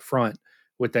board up front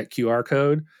with that QR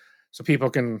code, so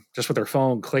people can just with their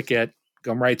phone click it,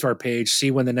 come right to our page, see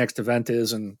when the next event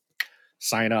is, and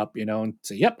sign up, and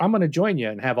say, "Yep, I'm going to join you,"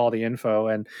 and have all the info.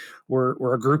 And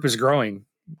our group is growing.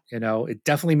 It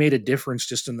definitely made a difference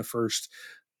just in the first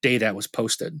day that was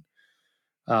posted.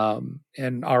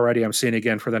 And already I'm seeing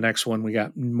again for the next one, we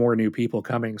got more new people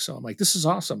coming. So I'm like, this is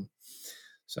awesome.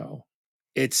 So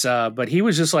it's, but he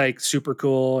was just like super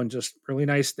cool and just really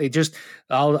nice. They just,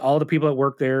 all the people that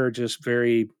work there are just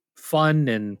very fun,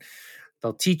 and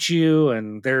they'll teach you.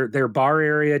 And their bar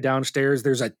area downstairs,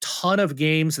 there's a ton of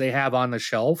games they have on the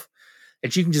shelf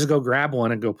and you can just go grab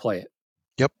one and go play it.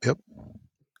 Yep. Yep.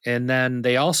 And then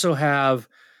they also have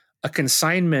a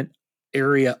consignment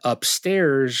area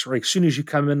upstairs, right? As soon as you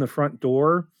come in the front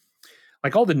door,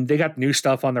 like they got new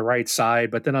stuff on the right side,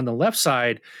 but then on the left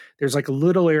side, there's like a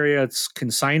little area. It's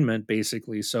consignment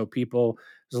basically. So people,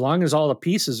 as long as all the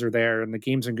pieces are there and the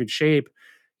game's in good shape,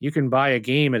 you can buy a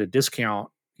game at a discount,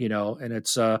 and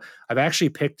it's, I've actually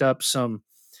picked up some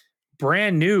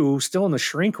brand new, still in the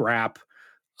shrink wrap.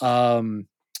 Um,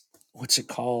 what's it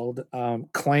called?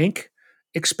 Clank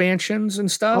expansions and Oh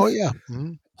stuff. yeah.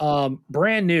 Mhm.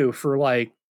 Brand new for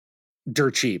like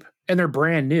dirt cheap, and they're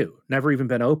brand new, never even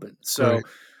been opened. So,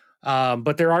 Right.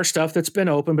 but there are stuff that's been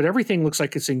open, but everything looks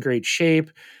like it's in great shape.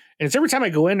 And it's every time I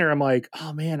go in there, I'm like,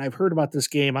 oh man, I've heard about this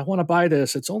game. I want to buy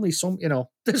this. It's only this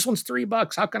one's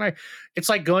 $3. How can I? It's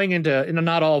like going into,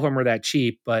 not all of them are that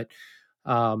cheap, but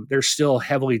they're still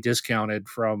heavily discounted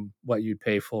from what you'd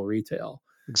pay full retail.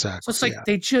 So Exactly. it's like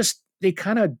Yeah. they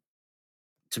kind of,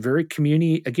 it's very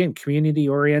community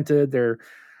oriented. They're,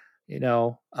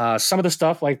 some of the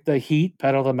stuff like the Heat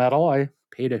Pedal to Metal, I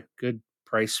paid a good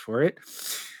price for it,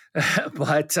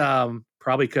 but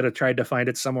probably could have tried to find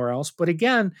it somewhere else. But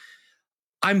again,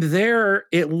 I'm there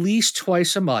at least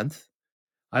twice a month.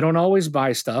 I don't always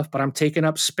buy stuff, but I'm taking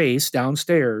up space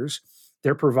downstairs.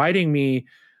 They're providing me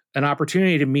an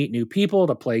opportunity to meet new people,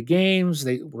 to play games.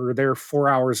 We're there 4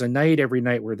 hours a night. Every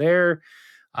night we're there.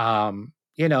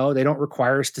 They don't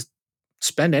require us to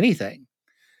spend anything,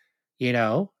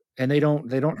 and they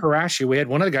don't harass you. We had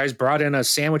one of the guys brought in a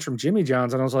sandwich from Jimmy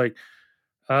John's, and I was like,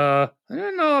 I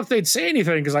didn't know if they'd say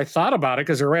anything because I thought about it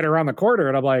because they're right around the corner.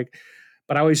 And I'm like,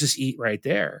 but I always just eat right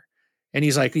there. And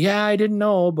he's like, yeah, I didn't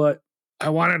know, but I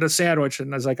wanted a sandwich.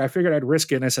 And I was like, I figured I'd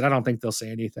risk it. And I said, I don't think they'll say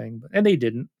anything. And they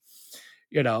didn't,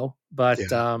 but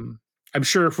Yeah. I'm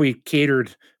sure if we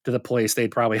catered to the place,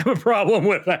 they'd probably have a problem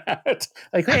with that.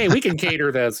 Like, hey, we can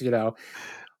cater this. Yeah.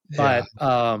 But,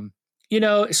 so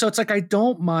it's like I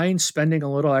don't mind spending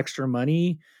a little extra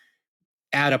money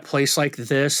at a place like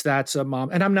this. That's a mom.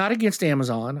 And I'm not against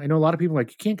Amazon. I know a lot of people are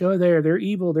like, you can't go there. They're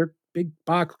evil. They're big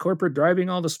box corporate driving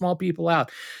all the small people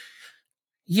out.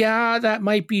 Yeah, that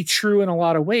might be true in a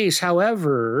lot of ways.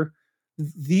 However,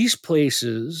 these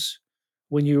places,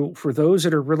 for those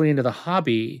that are really into the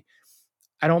hobby,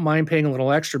 I don't mind paying a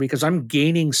little extra because I'm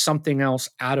gaining something else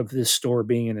out of this store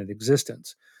being in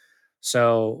existence.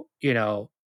 So,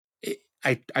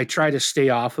 I try to stay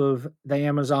off of the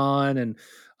Amazon, and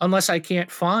unless I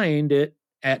can't find it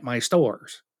at my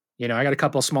stores. I got a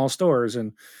couple of small stores,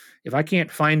 and if I can't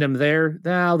find them there,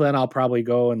 now then I'll probably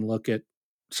go and look at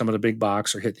some of the big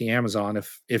box or hit the Amazon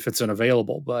if it's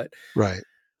unavailable. But Right.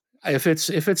 if it's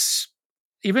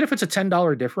even if it's a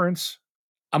 $10 difference,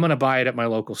 I'm gonna buy it at my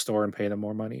local store and pay them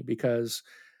more money because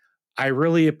I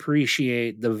really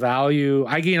appreciate the value.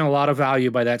 I gain a lot of value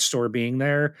by that store being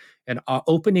there and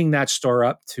opening that store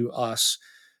up to us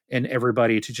and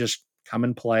everybody to just come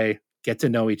and play, get to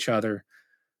know each other.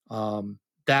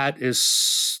 That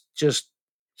is just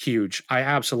huge. I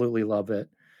absolutely love it.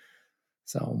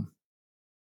 So,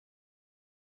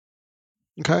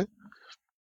 Okay.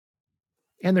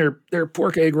 and their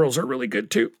pork egg rolls are really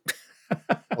good too.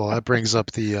 Well, that brings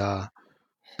up the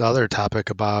other topic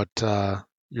about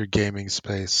your gaming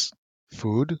space,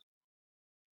 food.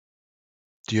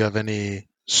 Do you have any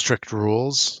strict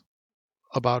rules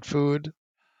about food?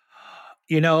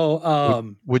 You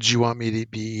know, Would you want me to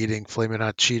be eating Flamin'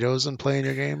 Hot Cheetos and playing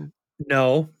your game?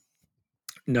 no,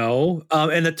 no.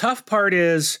 And the tough part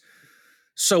is,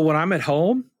 so when I'm at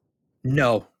home,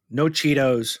 no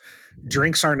Cheetos.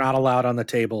 Drinks are not allowed on the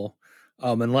table,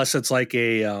 unless it's like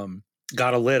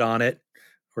got a lid on it,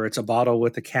 or it's a bottle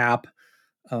with a cap.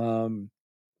 Um,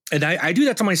 and I do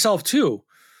that to myself too.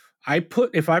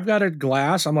 If I've got a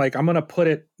glass, I'm like, I'm gonna put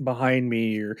it behind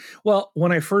me. Or, well,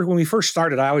 when we first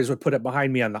started, I always would put it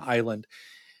behind me on the island.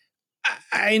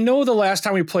 I know the last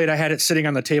time we played, I had it sitting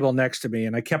on the table next to me,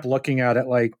 and I kept looking at it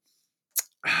like,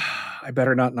 I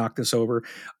better not knock this over.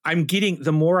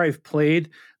 The more I've played,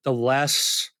 the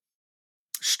less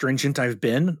stringent I've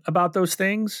been about those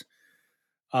things.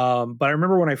 But I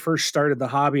remember when I first started the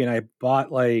hobby and I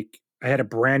had a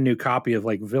brand new copy of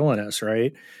like Villainous,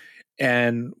 right?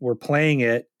 And we're playing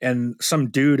it, and some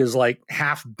dude is like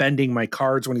half bending my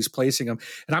cards when he's placing them.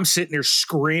 And I'm sitting there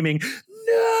screaming,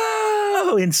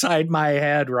 no, inside my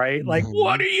head, right? Like,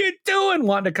 what Hmm. are you doing?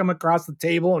 Wanting to come across the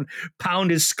table and pound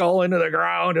his skull into the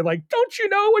ground and like, don't you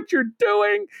know what you're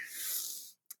doing?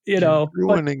 You You're know, but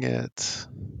ruining it.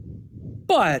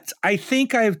 but I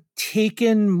think I've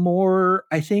taken more.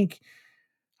 I think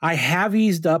I have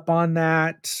eased up on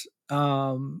that,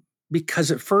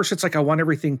 because at first it's like I want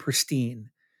everything pristine.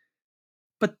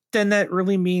 but then that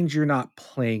really means you're not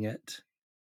playing it.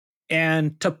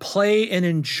 And to play and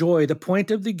enjoy, the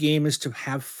point of the game is to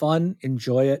have fun,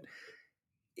 enjoy it.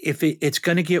 If it's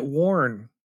going to get worn,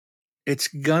 it's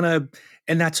going to,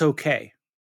 and that's okay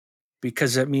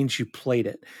because that means you played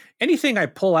it. Anything I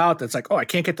pull out that's like, oh, I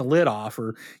can't get the lid off,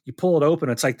 or you pull it open,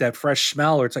 it's like that fresh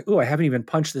smell, or it's like, oh, I haven't even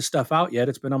punched this stuff out yet.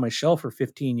 It's been on my shelf for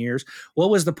 15 years. What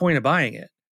was the point of buying it?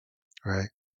 Right.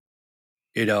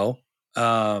 You know?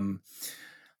 Um,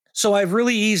 so I've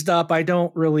really eased up. I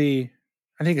don't really,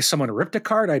 I think if someone ripped a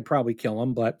card, I'd probably kill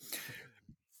them, but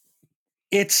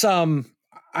it's,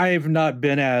 I've not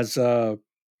been as,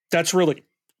 that's really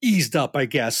eased up, I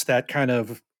guess, that kind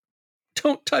of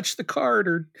don't touch the card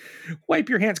or wipe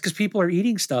your hands because people are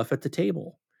eating stuff at the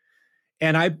table.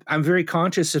 And I'm very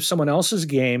conscious if someone else's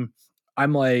game,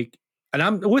 I'm like, and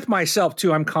I'm with myself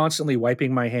too, I'm constantly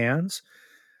wiping my hands.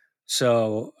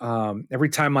 So every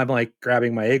time I'm like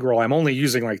grabbing my egg roll, I'm only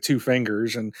using like two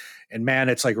fingers, and man,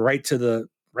 it's like right to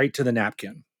the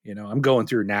napkin. You know, I'm going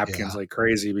through napkins Yeah. like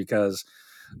crazy because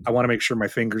I want to make sure my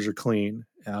fingers are clean.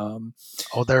 Oh,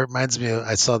 that reminds me.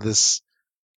 I saw this.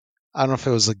 I don't know if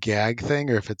it was a gag thing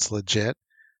or if it's legit.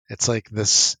 It's like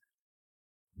this.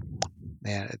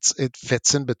 Man, it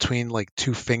fits in between like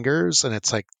two fingers, and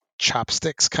it's like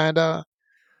chopsticks kind of.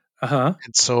 Uh huh.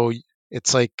 And so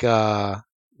it's like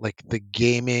the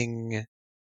gaming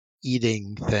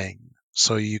eating thing.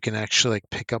 So you can actually like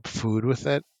pick up food with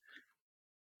it.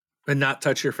 And not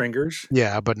touch your fingers.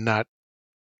 Yeah, but not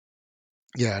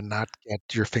not get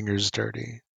your fingers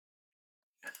dirty.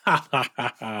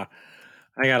 I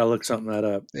gotta look something that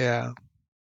up. Yeah.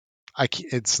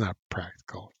 It's not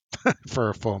practical for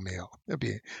a full meal.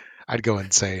 I'd go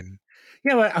insane.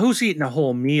 Yeah, but who's eating a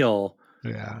whole meal?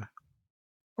 Yeah.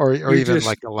 Or You're even just,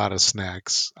 like a lot of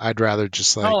snacks. I'd rather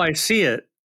just oh, I see it.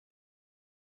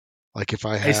 like if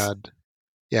I I s- had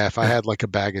yeah, if I had like a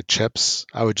bag of chips,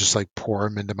 I would just like pour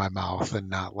them into my mouth and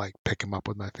not like pick them up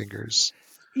with my fingers.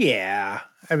 yeah.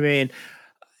 I mean,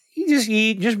 you just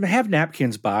eat, just have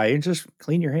napkins by and just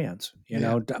clean your hands, you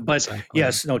Yeah, know. But exactly.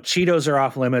 yes, no, Cheetos are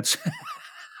off limits.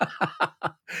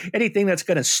 Anything that's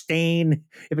going to stain,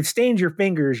 if it stains your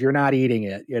fingers, you're not eating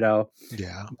it, you know.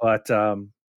 Yeah. But oh,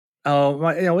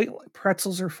 you know,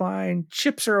 pretzels are fine.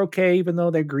 Chips are okay, even though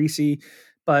they're greasy.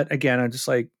 But again, I just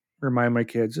like remind my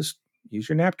kids, just use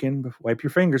your napkin, wipe your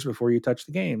fingers before you touch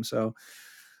the game. So,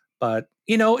 but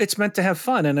you know, it's meant to have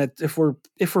fun, and if we're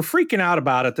freaking out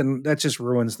about it, then that just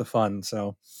ruins the fun.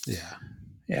 So, Yeah.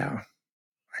 yeah,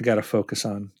 I got to focus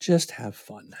on just have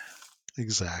fun.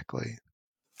 Exactly.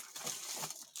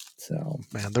 So,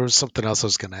 Man, there was something else I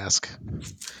was going to ask.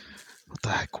 What the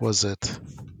heck was it?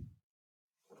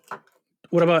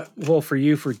 what about for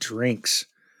you for drinks?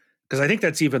 Because I think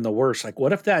that's even the worst. Like,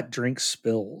 what if that drink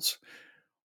spills?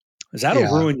 Because that'll Yeah.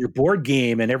 ruin your board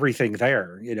game and everything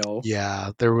there. You know.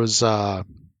 Yeah, there was oh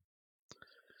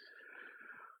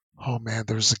man,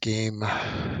 there was a game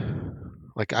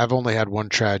like I've only had one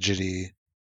tragedy,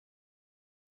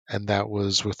 and that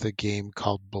was with a game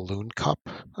called Balloon Cup,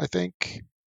 I think.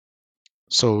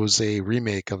 So it was a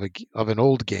remake of an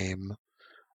old game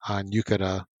on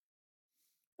Yukata,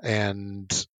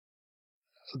 and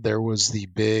there was the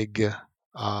big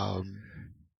um,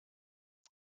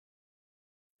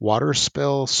 water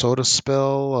spill, soda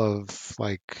spill of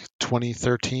like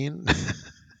 2013,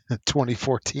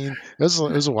 2014. It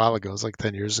was a while ago. It was like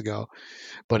 10 years ago,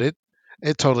 but it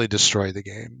totally destroyed the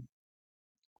game.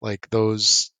 Like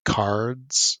those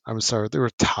cards, I'm sorry, there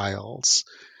were tiles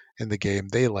in the game.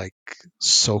 They like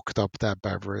soaked up that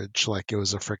beverage like it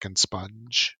was a freaking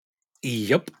sponge.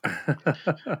 Yep.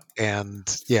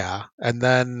 And yeah, and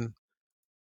then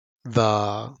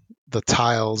the the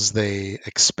tiles they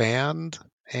expand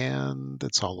and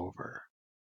it's all over.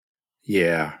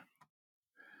 Yeah.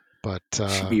 But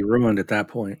Should be ruined at that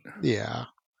point. yeah,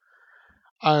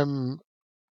 I'm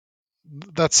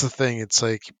that's the thing. It's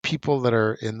like people that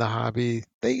are in the hobby,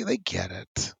 they get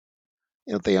it.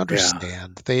 You know, they Yeah.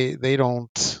 understand. They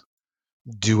don't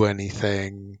do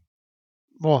anything.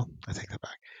 Well, I take that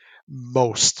back.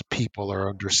 Most people are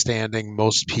understanding.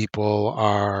 Most people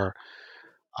are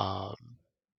um,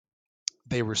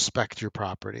 they respect your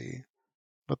property.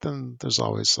 But then there's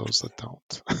always those that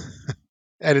don't.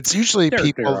 And it's usually There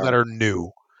people that are. are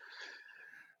new,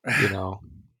 you know,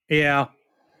 Yeah.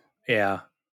 Yeah.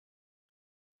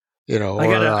 or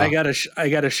I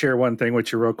gotta share one thing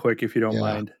with you real quick, if you don't yeah,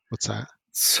 mind. what's that?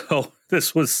 So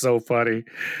this was so funny.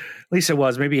 At least it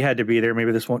was. Maybe you had to be there.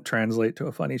 Maybe this won't translate to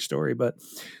a funny story. But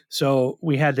so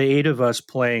we had the eight of us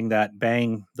playing that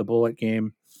Bang the Bullet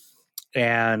game,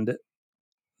 and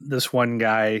this one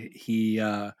guy he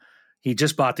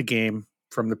just bought the game.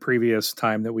 from the previous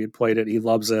time that we had played it. He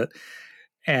loves it.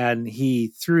 And he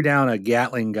threw down a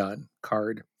Gatling gun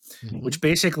card, Mm-hmm. which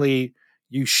basically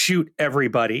you shoot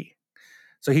everybody.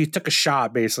 So he took a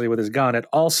shot basically with his gun at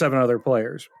all 7 other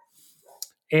players.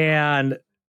 And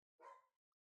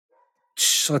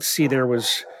let's see, there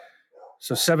was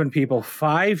 7 people.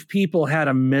 5 people had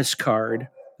a miss card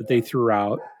that they threw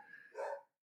out.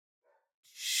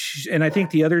 And I think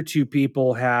the other 2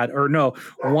 people had, or no,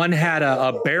 one had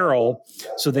a barrel,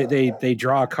 so they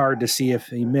draw a card to see if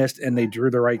he missed, and they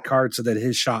drew the right card so that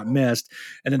his shot missed.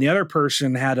 And then the other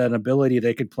person had an ability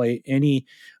they could play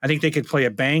I think they could play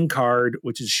a bang card,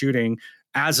 which is shooting,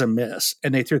 as a miss,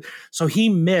 and they threw. So he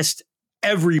missed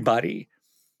everybody,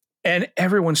 and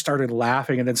everyone started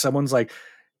laughing. And then someone's like,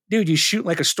 "Dude, you shoot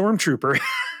like a stormtrooper."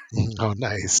 Oh,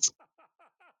 nice.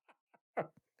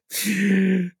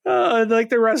 Like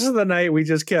the rest of the night, we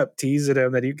just kept teasing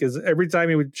him that because every time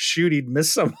he would shoot, he'd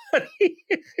miss somebody.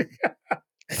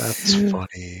 That's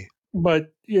funny. But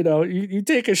you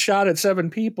take a shot at 7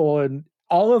 people, and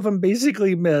all of them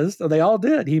basically missed. They all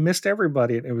did. He missed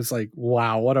everybody, and it was like,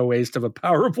 wow, what a waste of a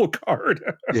powerful card.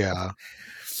 Yeah.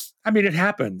 I mean, it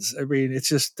happens. I mean, it's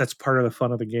just that's part of the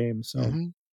fun of the game. So, Mm-hmm.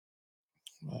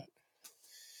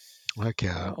 Heck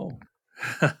yeah. oh.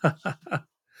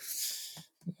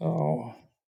 Oh.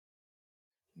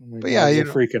 But yeah, Dogs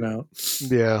are freaking out.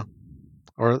 Yeah.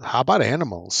 Or how about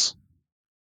animals?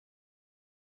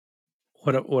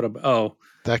 What about, oh.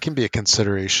 That can be a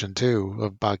consideration too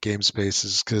about game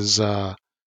spaces because, and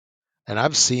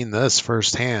I've seen this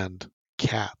firsthand,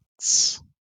 cats,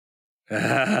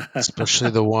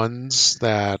 especially the ones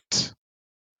that,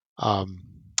 um,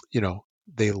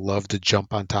 they love to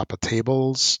jump on top of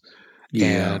tables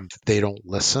Yeah. and they don't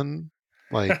listen.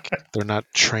 Like they're not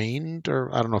trained,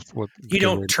 or I don't know what You good way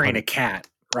don't to put train a it. cat,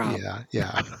 Rob.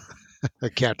 Yeah. A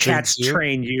cat trains Cats you.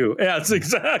 train you. Yes,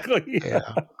 exactly.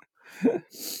 Yeah,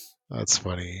 that's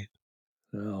funny.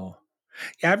 Oh.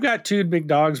 Yeah, I've got 2 big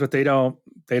dogs, but they don't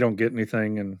get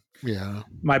anything. And Yeah.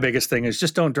 my biggest thing is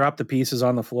just don't drop the pieces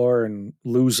on the floor and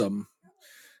lose them.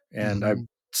 And I Hmm.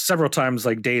 several times,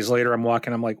 like days later, I'm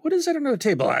walking, I'm like, what is that under the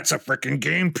table? That's a freaking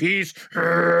game piece.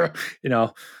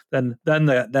 Then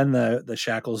the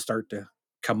shackles start to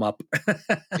come up.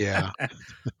 Yeah.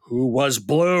 Who was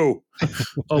blue?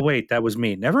 Oh wait, that was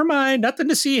me. Never mind, nothing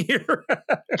to see here.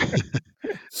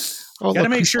 Oh, Got to look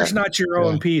make who's sure back. it's not your Yeah,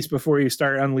 own piece before you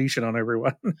start unleashing on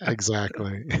everyone.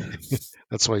 exactly.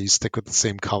 That's why you stick with the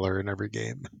same color in every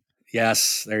game.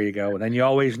 Yes, there you go. Then you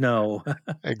always know.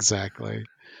 Exactly.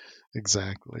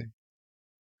 Exactly.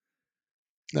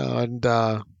 No, and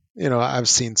I've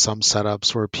seen some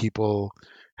setups where people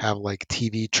have like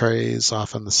TV trays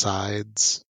off on the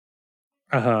sides,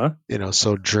 Uh-huh.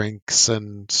 so drinks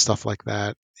and stuff like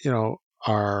that,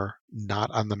 are not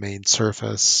on the main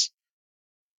surface.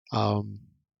 Um,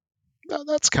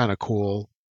 that's kind of cool.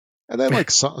 And then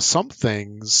like some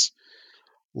things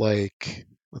like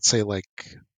let's say like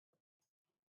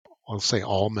I'll say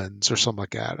almonds or something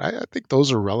like that. I think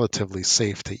those are relatively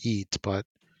safe to eat, but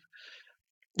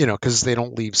because they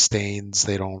don't leave stains,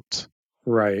 they don't.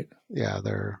 Right. Yeah,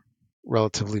 they're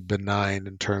relatively benign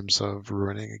in terms of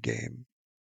ruining a game.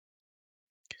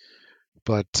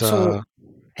 But So,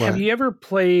 have what? you ever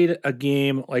played a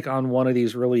game like on one of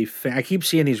these really I keep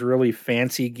seeing these really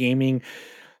fancy gaming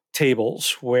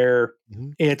tables where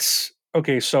Mhm. it's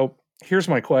okay, so here's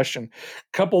my question.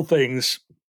 Couple things.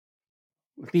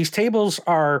 These tables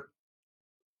are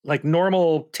like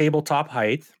normal tabletop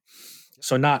height,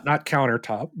 so not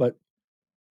countertop, but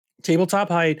tabletop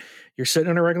height. You're sitting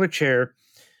in a regular chair.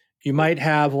 You might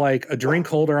have like a drink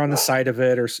holder on the side of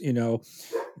it, or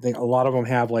a lot of them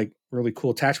have like really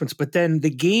cool attachments. But then the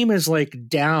game is like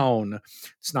down.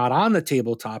 It's not on the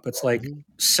tabletop. It's like Mhm.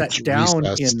 It's set down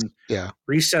recessed. in Yeah,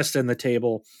 recessed in the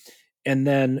table, and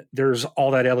then there's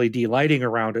all that LED lighting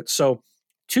around it. So,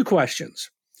 2 questions.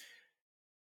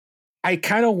 I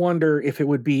kind of wonder if it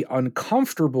would be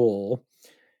uncomfortable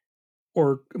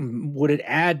or would it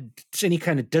add any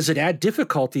kind of does it add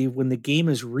difficulty when the game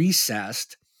is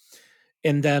recessed?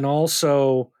 And then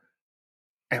also,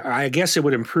 I guess it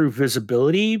would improve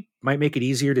visibility, might make it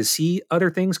easier to see other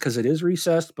things because it is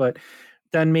recessed, but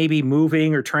then maybe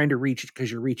moving or trying to reach it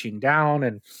because you're reaching down.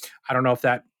 And I don't know if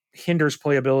that hinders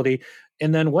playability.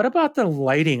 And then what about the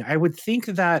lighting? I would think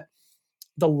that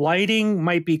the lighting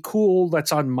might be cool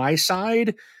that's on my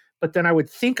side, but then I would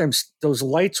think those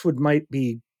lights might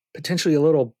be potentially a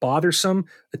little bothersome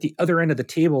at the other end of the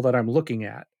table that I'm looking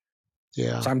at.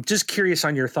 yeah. So I'm just curious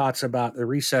on your thoughts about the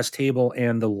recessed table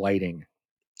and the lighting.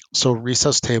 So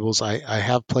recess tables, I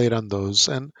have played on those,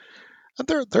 and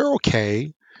they're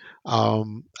okay.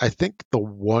 I think the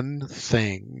one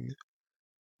thing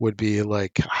would be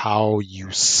like how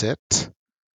you sit,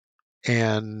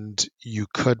 and you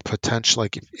could potentially,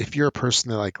 like, if you're a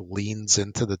person that like leans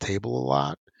into the table a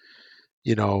lot,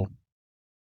 you know,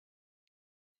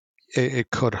 it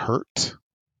could hurt.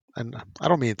 And I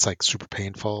don't mean it's like super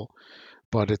painful,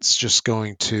 but it's just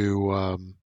going to,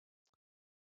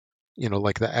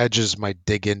 like the edges might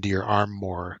dig into your arm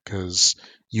more because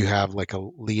you have like a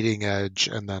leading edge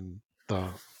and then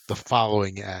the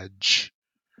following edge,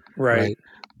 Right. right?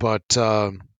 But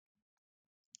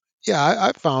yeah,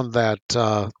 I found that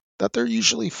they're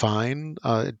usually fine.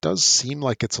 It does seem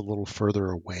like it's a little further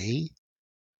away,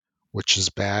 which is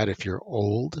bad if you're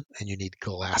old and you need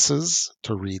glasses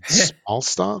to read small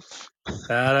stuff.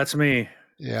 That's me.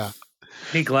 Yeah,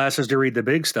 I need glasses to read the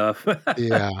big stuff.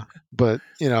 yeah. But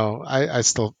I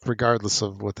still, regardless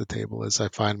of what the table is, I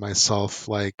find myself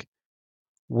like,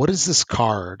 what is this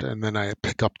card? And then I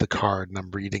pick up the card and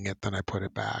I'm reading it, then I put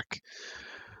it back.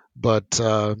 But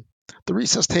the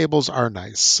recess tables are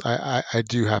nice. I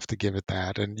do have to give it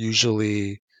that. And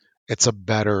usually it's a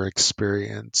better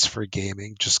experience for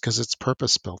gaming just because it's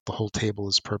purpose built. The whole table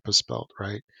is purpose built,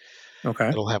 right?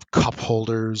 Okay. It'll have cup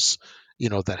holders,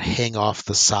 that hang off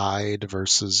the side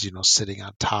versus, sitting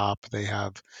on top. They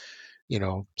have,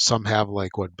 some have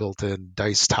like what built in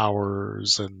dice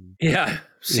towers and, Yeah,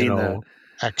 you seen that. know,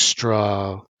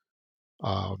 extra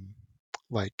um,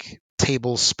 like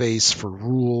table space for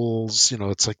rules.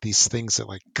 It's like these things that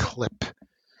like clip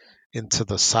into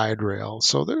the side rail.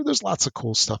 So there's lots of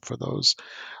cool stuff for those.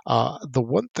 The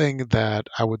one thing that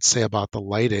I would say about the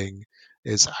lighting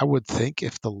is I would think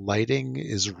if the lighting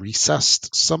is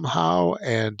recessed somehow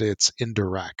and it's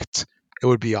indirect, it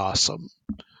would be awesome.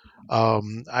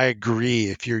 I agree.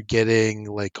 If you're getting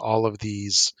like all of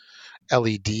these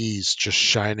LEDs just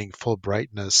shining full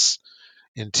brightness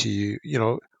into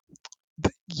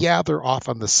yeah, they're off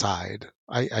on the side.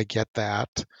 I get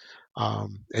that.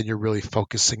 And you're really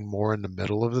focusing more in the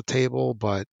middle of the table,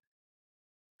 but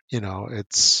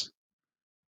it's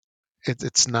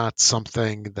it's not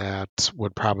something that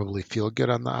would probably feel good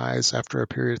on the eyes after a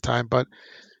period of time. But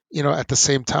at the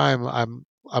same time,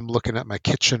 I'm looking at my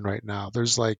kitchen right now.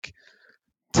 There's like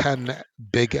 10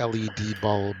 big LED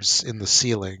bulbs in the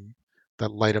ceiling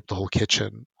that light up the whole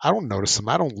kitchen. I don't notice them.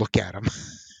 I don't look at them,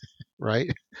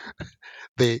 right?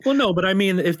 They, Well, no, but I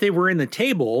mean, if they were in the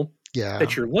table yeah,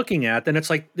 that you're looking at, then it's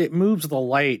like it moves the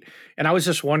light. And I was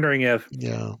just wondering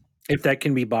yeah, if that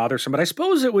can be bothersome. But I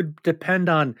suppose it would depend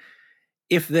on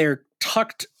if they're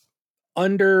tucked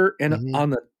under and hmm,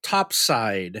 on the top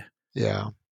side.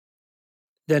 yeah,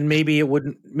 Then maybe it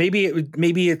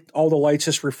wouldn't. All the lights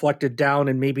just reflected down,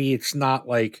 and maybe it's not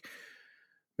like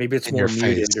maybe it's in your more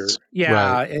muted face, or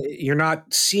right? yeah, you're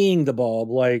not seeing the bulb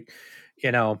like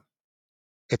you know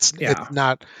It's yeah.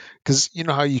 not because you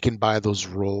know how you can buy those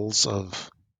rolls of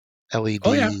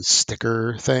Oh yeah, LED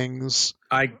sticker things.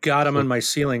 I got them So on my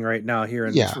ceiling right now here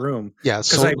in yeah, this room yeah,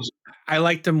 because so I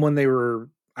liked them when they were.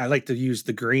 I like to use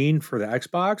the green for the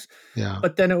Xbox, yeah,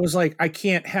 but then it was like I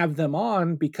can't have them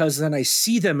on because then I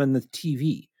see them in the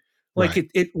TV. Like right,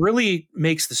 it really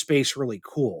makes the space really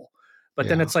cool. But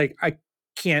then yeah, it's like I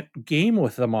can't game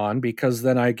with them on because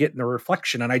then I get in the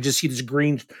reflection and I just see this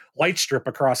green light strip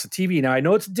across the TV. Now I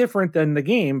know it's different than the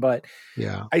game, but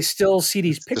yeah. I still see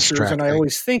these It's pictures and I distracting.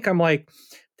 always think I'm like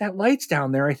that light's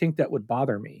down there. I think that would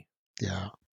bother me. Yeah,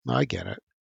 no, I get it.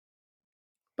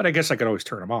 But I guess I could always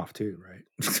turn them off too,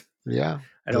 right? Yeah,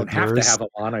 I don't have to have them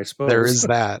on, I there suppose. is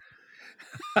that.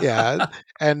 Yeah,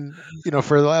 and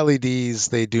for the LEDs,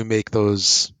 they do make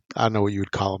those. I don't know what you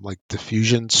would call them, like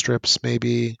diffusion strips,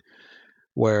 maybe,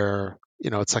 where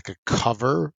it's like a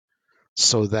cover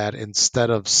so that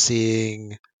instead of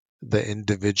seeing the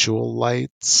individual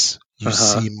lights, you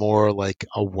Uh-huh. see more like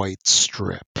a white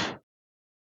strip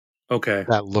Okay.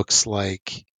 that looks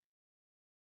like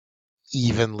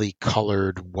evenly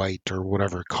colored white or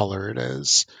whatever color it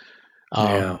is.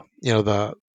 Yeah.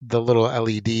 The little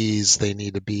LEDs, they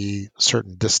need to be a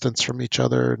certain distance from each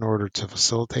other in order to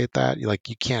facilitate that. Like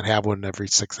you can't have one every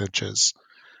 6 inches,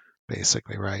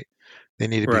 basically, right? They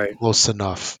need to be Right. close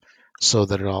enough so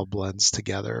that it all blends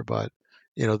together. But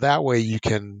that way you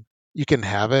can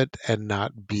have it and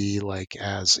not be like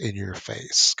as in your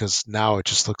face because now it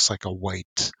just looks like a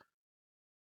white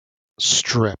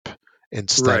strip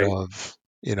instead Right. of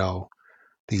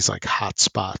these like hot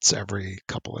spots every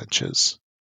couple inches.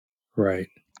 Right.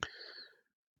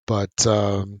 But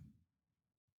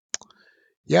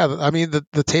yeah, I mean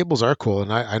the tables are cool,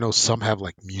 and I know some have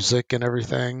like music and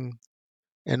everything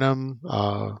in them.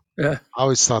 Yeah. I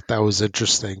always thought that was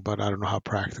interesting, but I don't know how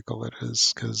practical it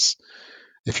is because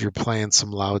if you're playing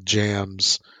some loud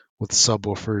jams with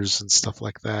subwoofers and stuff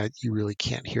like that, you really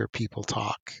can't hear people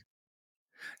talk.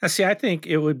 Now, see, I think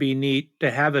it would be neat to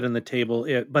have it in the table,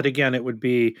 but again, it would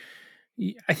be.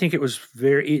 I think it was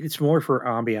very. It's more for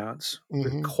ambiance,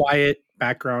 Hmm. quiet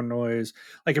background noise.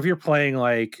 Like if you're playing,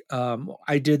 like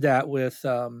I did that with.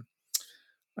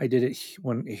 I did it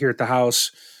when here at the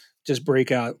house. Just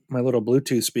break out my little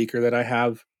Bluetooth speaker that I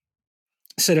have,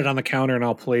 sit it on the counter, and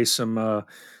I'll play some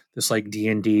this like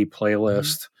D&D Hmm.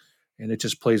 playlist, and it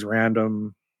just plays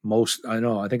random. Most I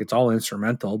know, I think it's all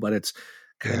instrumental, but it's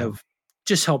kind Yeah, of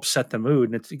just helps set the mood.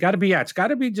 And it's got to be, yeah, it's got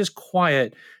to be just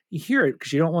quiet. You hear it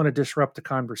because you don't want to disrupt the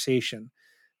conversation,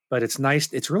 but it's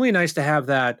nice. It's really nice to have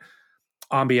that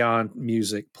ambient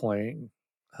music playing.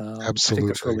 I think that's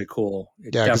absolutely. really cool.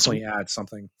 It Yeah, because definitely adds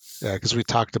something. we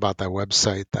talked about that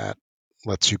website that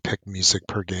lets you pick music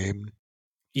per game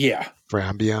Yeah, for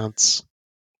ambiance.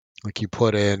 Like you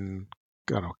put in,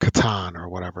 I don't know, Catan or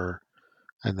whatever,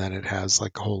 and then it has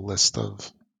like a whole list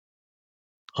of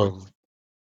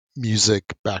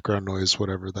music, background noise,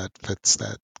 whatever that fits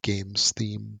that game's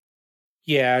theme.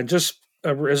 yeah. Just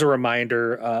as a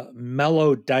reminder,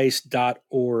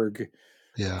 mellowdice.org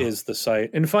Yeah. is the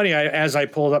site. And funny, as I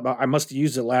pulled up, I must have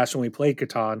used it last when we played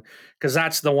Catan because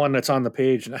that's the one that's on the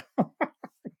page now. Oh,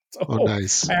 So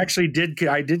nice. I actually did.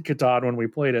 I did Catan when we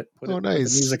played it. Oh, Put the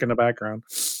nice. music in the background.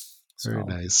 Very So,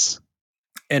 nice.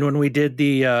 and when we did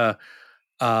the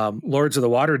Lords of the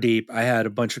Waterdeep, I had a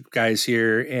bunch of guys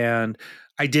here, and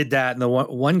I did that. And the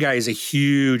one guy is a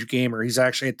huge gamer. He's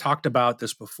actually talked about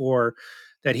this before,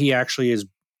 that he actually is.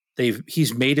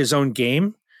 He's made his own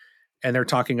game, and they're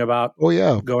talking about Oh,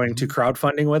 yeah. going to Hmm.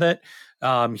 crowdfunding with it.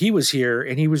 He was here,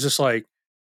 and he was just like,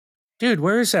 "Dude,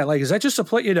 where is that? Like, is that just a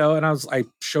play?" And I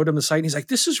showed him the site, and he's like,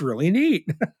 "This is really neat."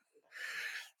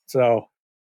 So,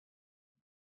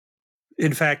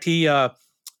 in fact,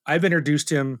 I've introduced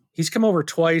him. He's come over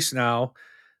twice now.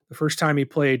 The first time he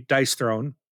played Dice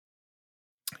Throne,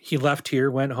 he left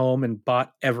here, went home, and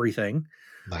bought everything.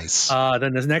 Nice.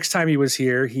 Then the next time he was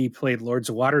here, he played Lords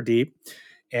of Waterdeep,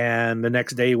 and the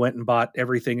next day he went and bought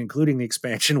everything, including the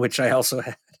expansion, which I also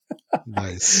had.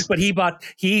 Nice. But he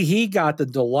got the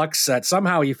deluxe set.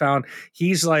 Somehow he found,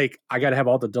 he's like, I got to have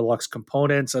all the deluxe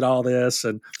components and all this,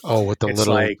 and Oh, with the it's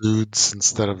little like, dudes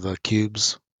instead of the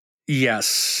cubes.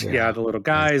 yes, yeah, Yeah. the little Nice.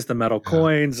 guys, the metal Yeah.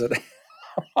 coins, and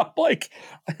I'm like,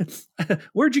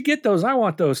 where'd you get those? I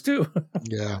want those too.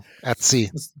 Yeah. Etsy.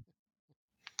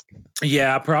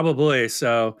 Yeah, probably.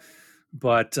 So,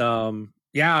 but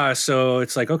yeah, so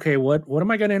it's like, okay, what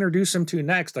am I going to introduce him to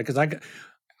next? Like, because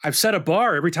I've set a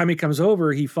bar every time he comes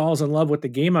over, he falls in love with the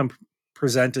game I'm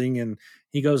presenting, and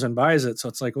he goes and buys it. So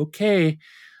it's like, okay,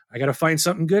 I got to find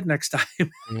something good next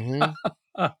time. Hmm.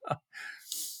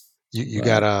 You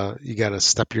But gotta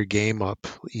step your game up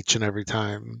each and every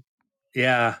time.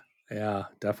 yeah, yeah,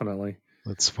 definitely.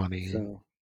 That's funny. So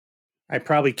I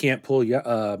probably can't pull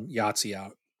Yahtzee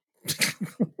out.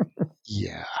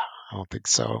 Yeah, I don't think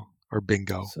so. Or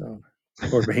bingo. So,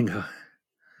 or bingo.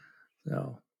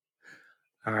 So,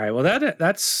 all right. Well,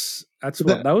 that's what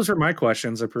The, those are my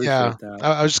questions. I yeah, appreciate that.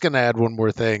 I was just gonna add one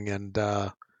more thing, and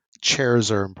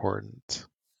chairs are important.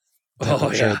 Type Oh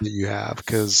of chair yeah. that you have,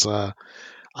 because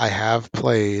I have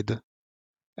played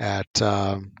at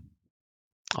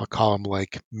I'll call them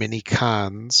like mini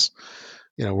cons,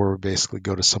 where we basically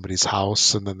go to somebody's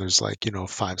house and then there's like,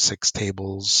 5, 6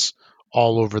 tables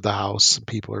all over the house and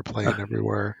people are playing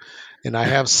everywhere. And I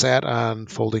have sat on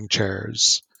folding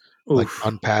chairs, like Oof.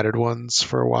 unpadded ones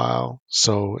for a while.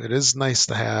 So it is nice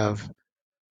to have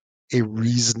a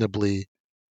reasonably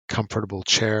comfortable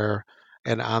chair.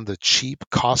 And on the cheap,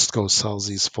 Costco sells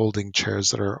these folding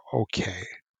chairs that are okay.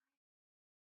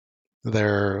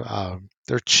 They're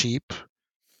cheap.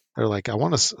 They're like,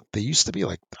 they used to be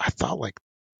like, I thought like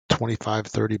 25,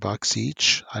 $30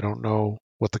 each. I don't know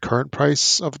what the current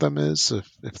price of them is,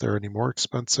 if they're any more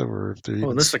expensive or if they're Well, in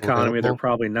even this still economy, they're available.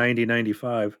 probably 90,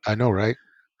 95. I know, right?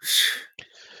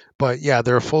 But yeah,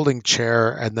 they're a folding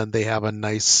chair, and then they have a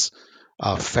nice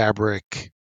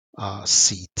fabric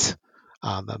seat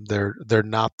on them. They're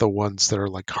not the ones that are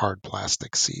like hard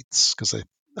plastic seats, because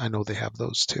I know they have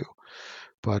those too.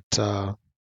 But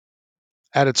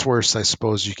at its worst, I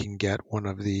suppose you can get one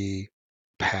of the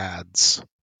pads,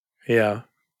 Yeah.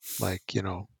 like,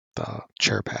 the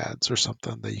chair pads or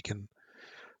something that you can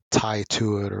tie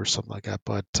to it or something like that.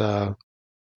 But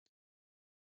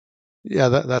yeah,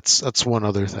 that's one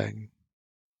other thing.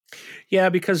 Yeah,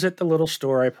 because at the little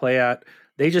store I play at,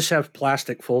 they just have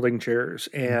plastic folding chairs,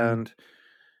 Hmm. and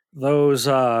those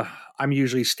I'm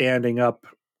usually standing up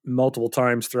multiple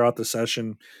times throughout the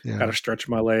session. Yeah. Got to stretch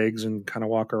my legs and kind of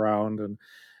walk around. And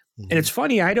Mhm. it's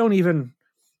funny, I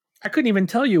couldn't even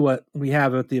tell you what we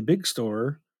have at the big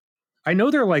store. I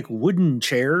know they're like wooden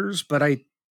chairs, but I'm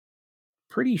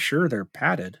pretty sure they're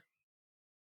padded.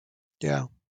 Yeah.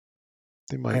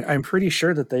 They might. I'm pretty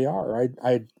sure that they are.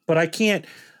 But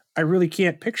I really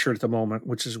can't picture it at the moment,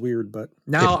 which is weird. But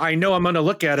now If I know I'm going to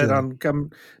look at it yeah. on come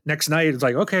next night. It's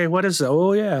like, okay, what is it?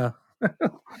 Oh yeah.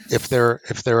 If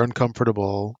they're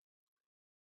uncomfortable,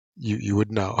 you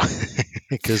would know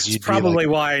because It's you'd be like, probably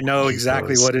why I know hate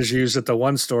exactly those. what is used at the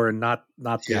one store and not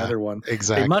the Yeah, other one. They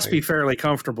must be exactly. fairly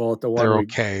comfortable at the one They're we.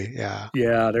 okay. Yeah,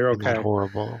 Yeah, they're they're not okay.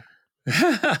 horrible.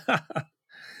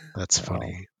 That's Oh,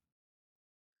 funny.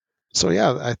 So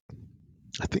yeah,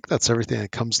 I think that's everything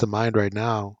that comes to mind right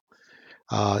now.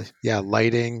 Yeah,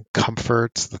 lighting,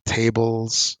 comfort, the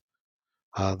tables,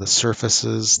 the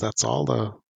surfaces. That's all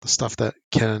the stuff that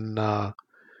can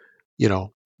you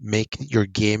know make your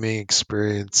gaming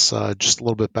experience just a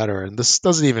little bit better. And this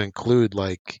doesn't even include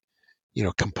like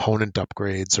component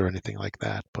upgrades or anything like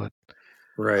that. But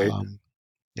right. um,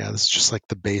 yeah, this is just like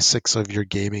the basics of your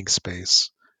gaming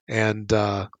space. And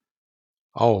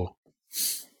oh,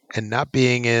 and not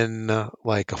being in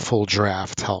like a full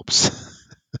draft helps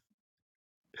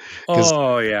because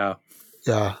Oh yeah.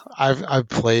 yeah, I've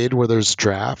played where there's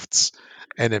drafts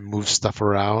and it moves stuff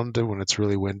around when it's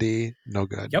really windy. No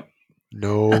good. Yep.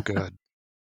 No good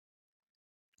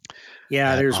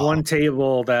Yeah, at there's all. one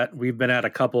table that we've been at a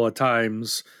couple of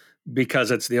times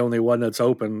because it's the only one that's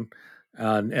open,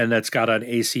 and that's got an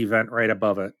AC vent right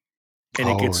above it, and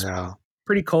it Oh gets yeah.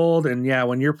 pretty cold. And yeah,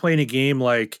 when you're playing a game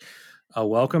like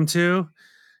Welcome to,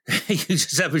 you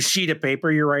just have a sheet of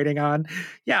paper you're writing on.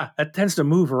 Yeah, that tends to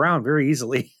move around very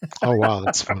easily. Oh wow,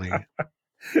 that's funny.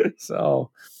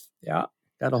 So, yeah,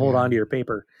 got to hold Yeah. on to your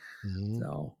paper. Hmm.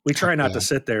 So we try not Yeah. to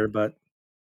sit there, but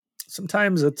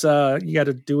sometimes it's you got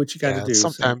to do what you got to Yeah. do. So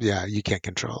Sometimes yeah, you can't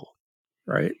control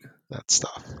right. that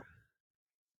stuff.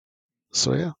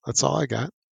 So yeah, that's all I got.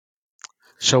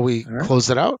 Shall we All right, close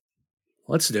it out?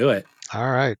 let's do it. All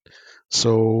right.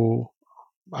 So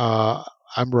uh,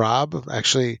 I'm Rob.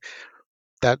 Actually,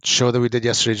 that show that we did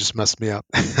yesterday just messed me up.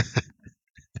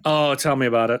 Oh, tell me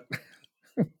about it.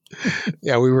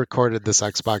 Yeah, we recorded this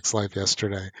Xbox Live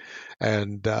yesterday,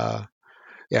 and yeah,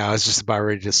 I was just about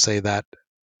ready to say that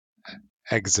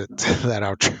exit, that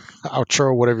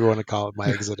outro, whatever you want to call it, my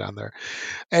exit on there.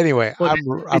 Anyway, Well, I'm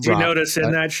did you Rob. notice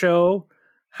in that show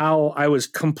how I was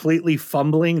completely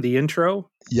fumbling the intro?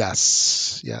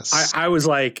 Yes, yes, I was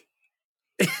like,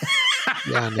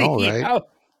 yeah, no, right? yeah,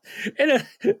 and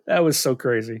that was so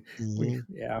crazy. Hmm.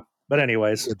 Yeah, but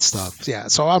anyways, Good stuff. Yeah,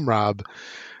 so I'm Rob.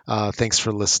 Thanks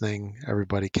for listening,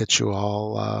 everybody. Catch you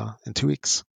all in 2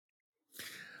 weeks.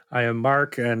 I am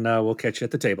Mark, and we'll catch you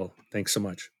at the table. Thanks so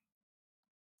much.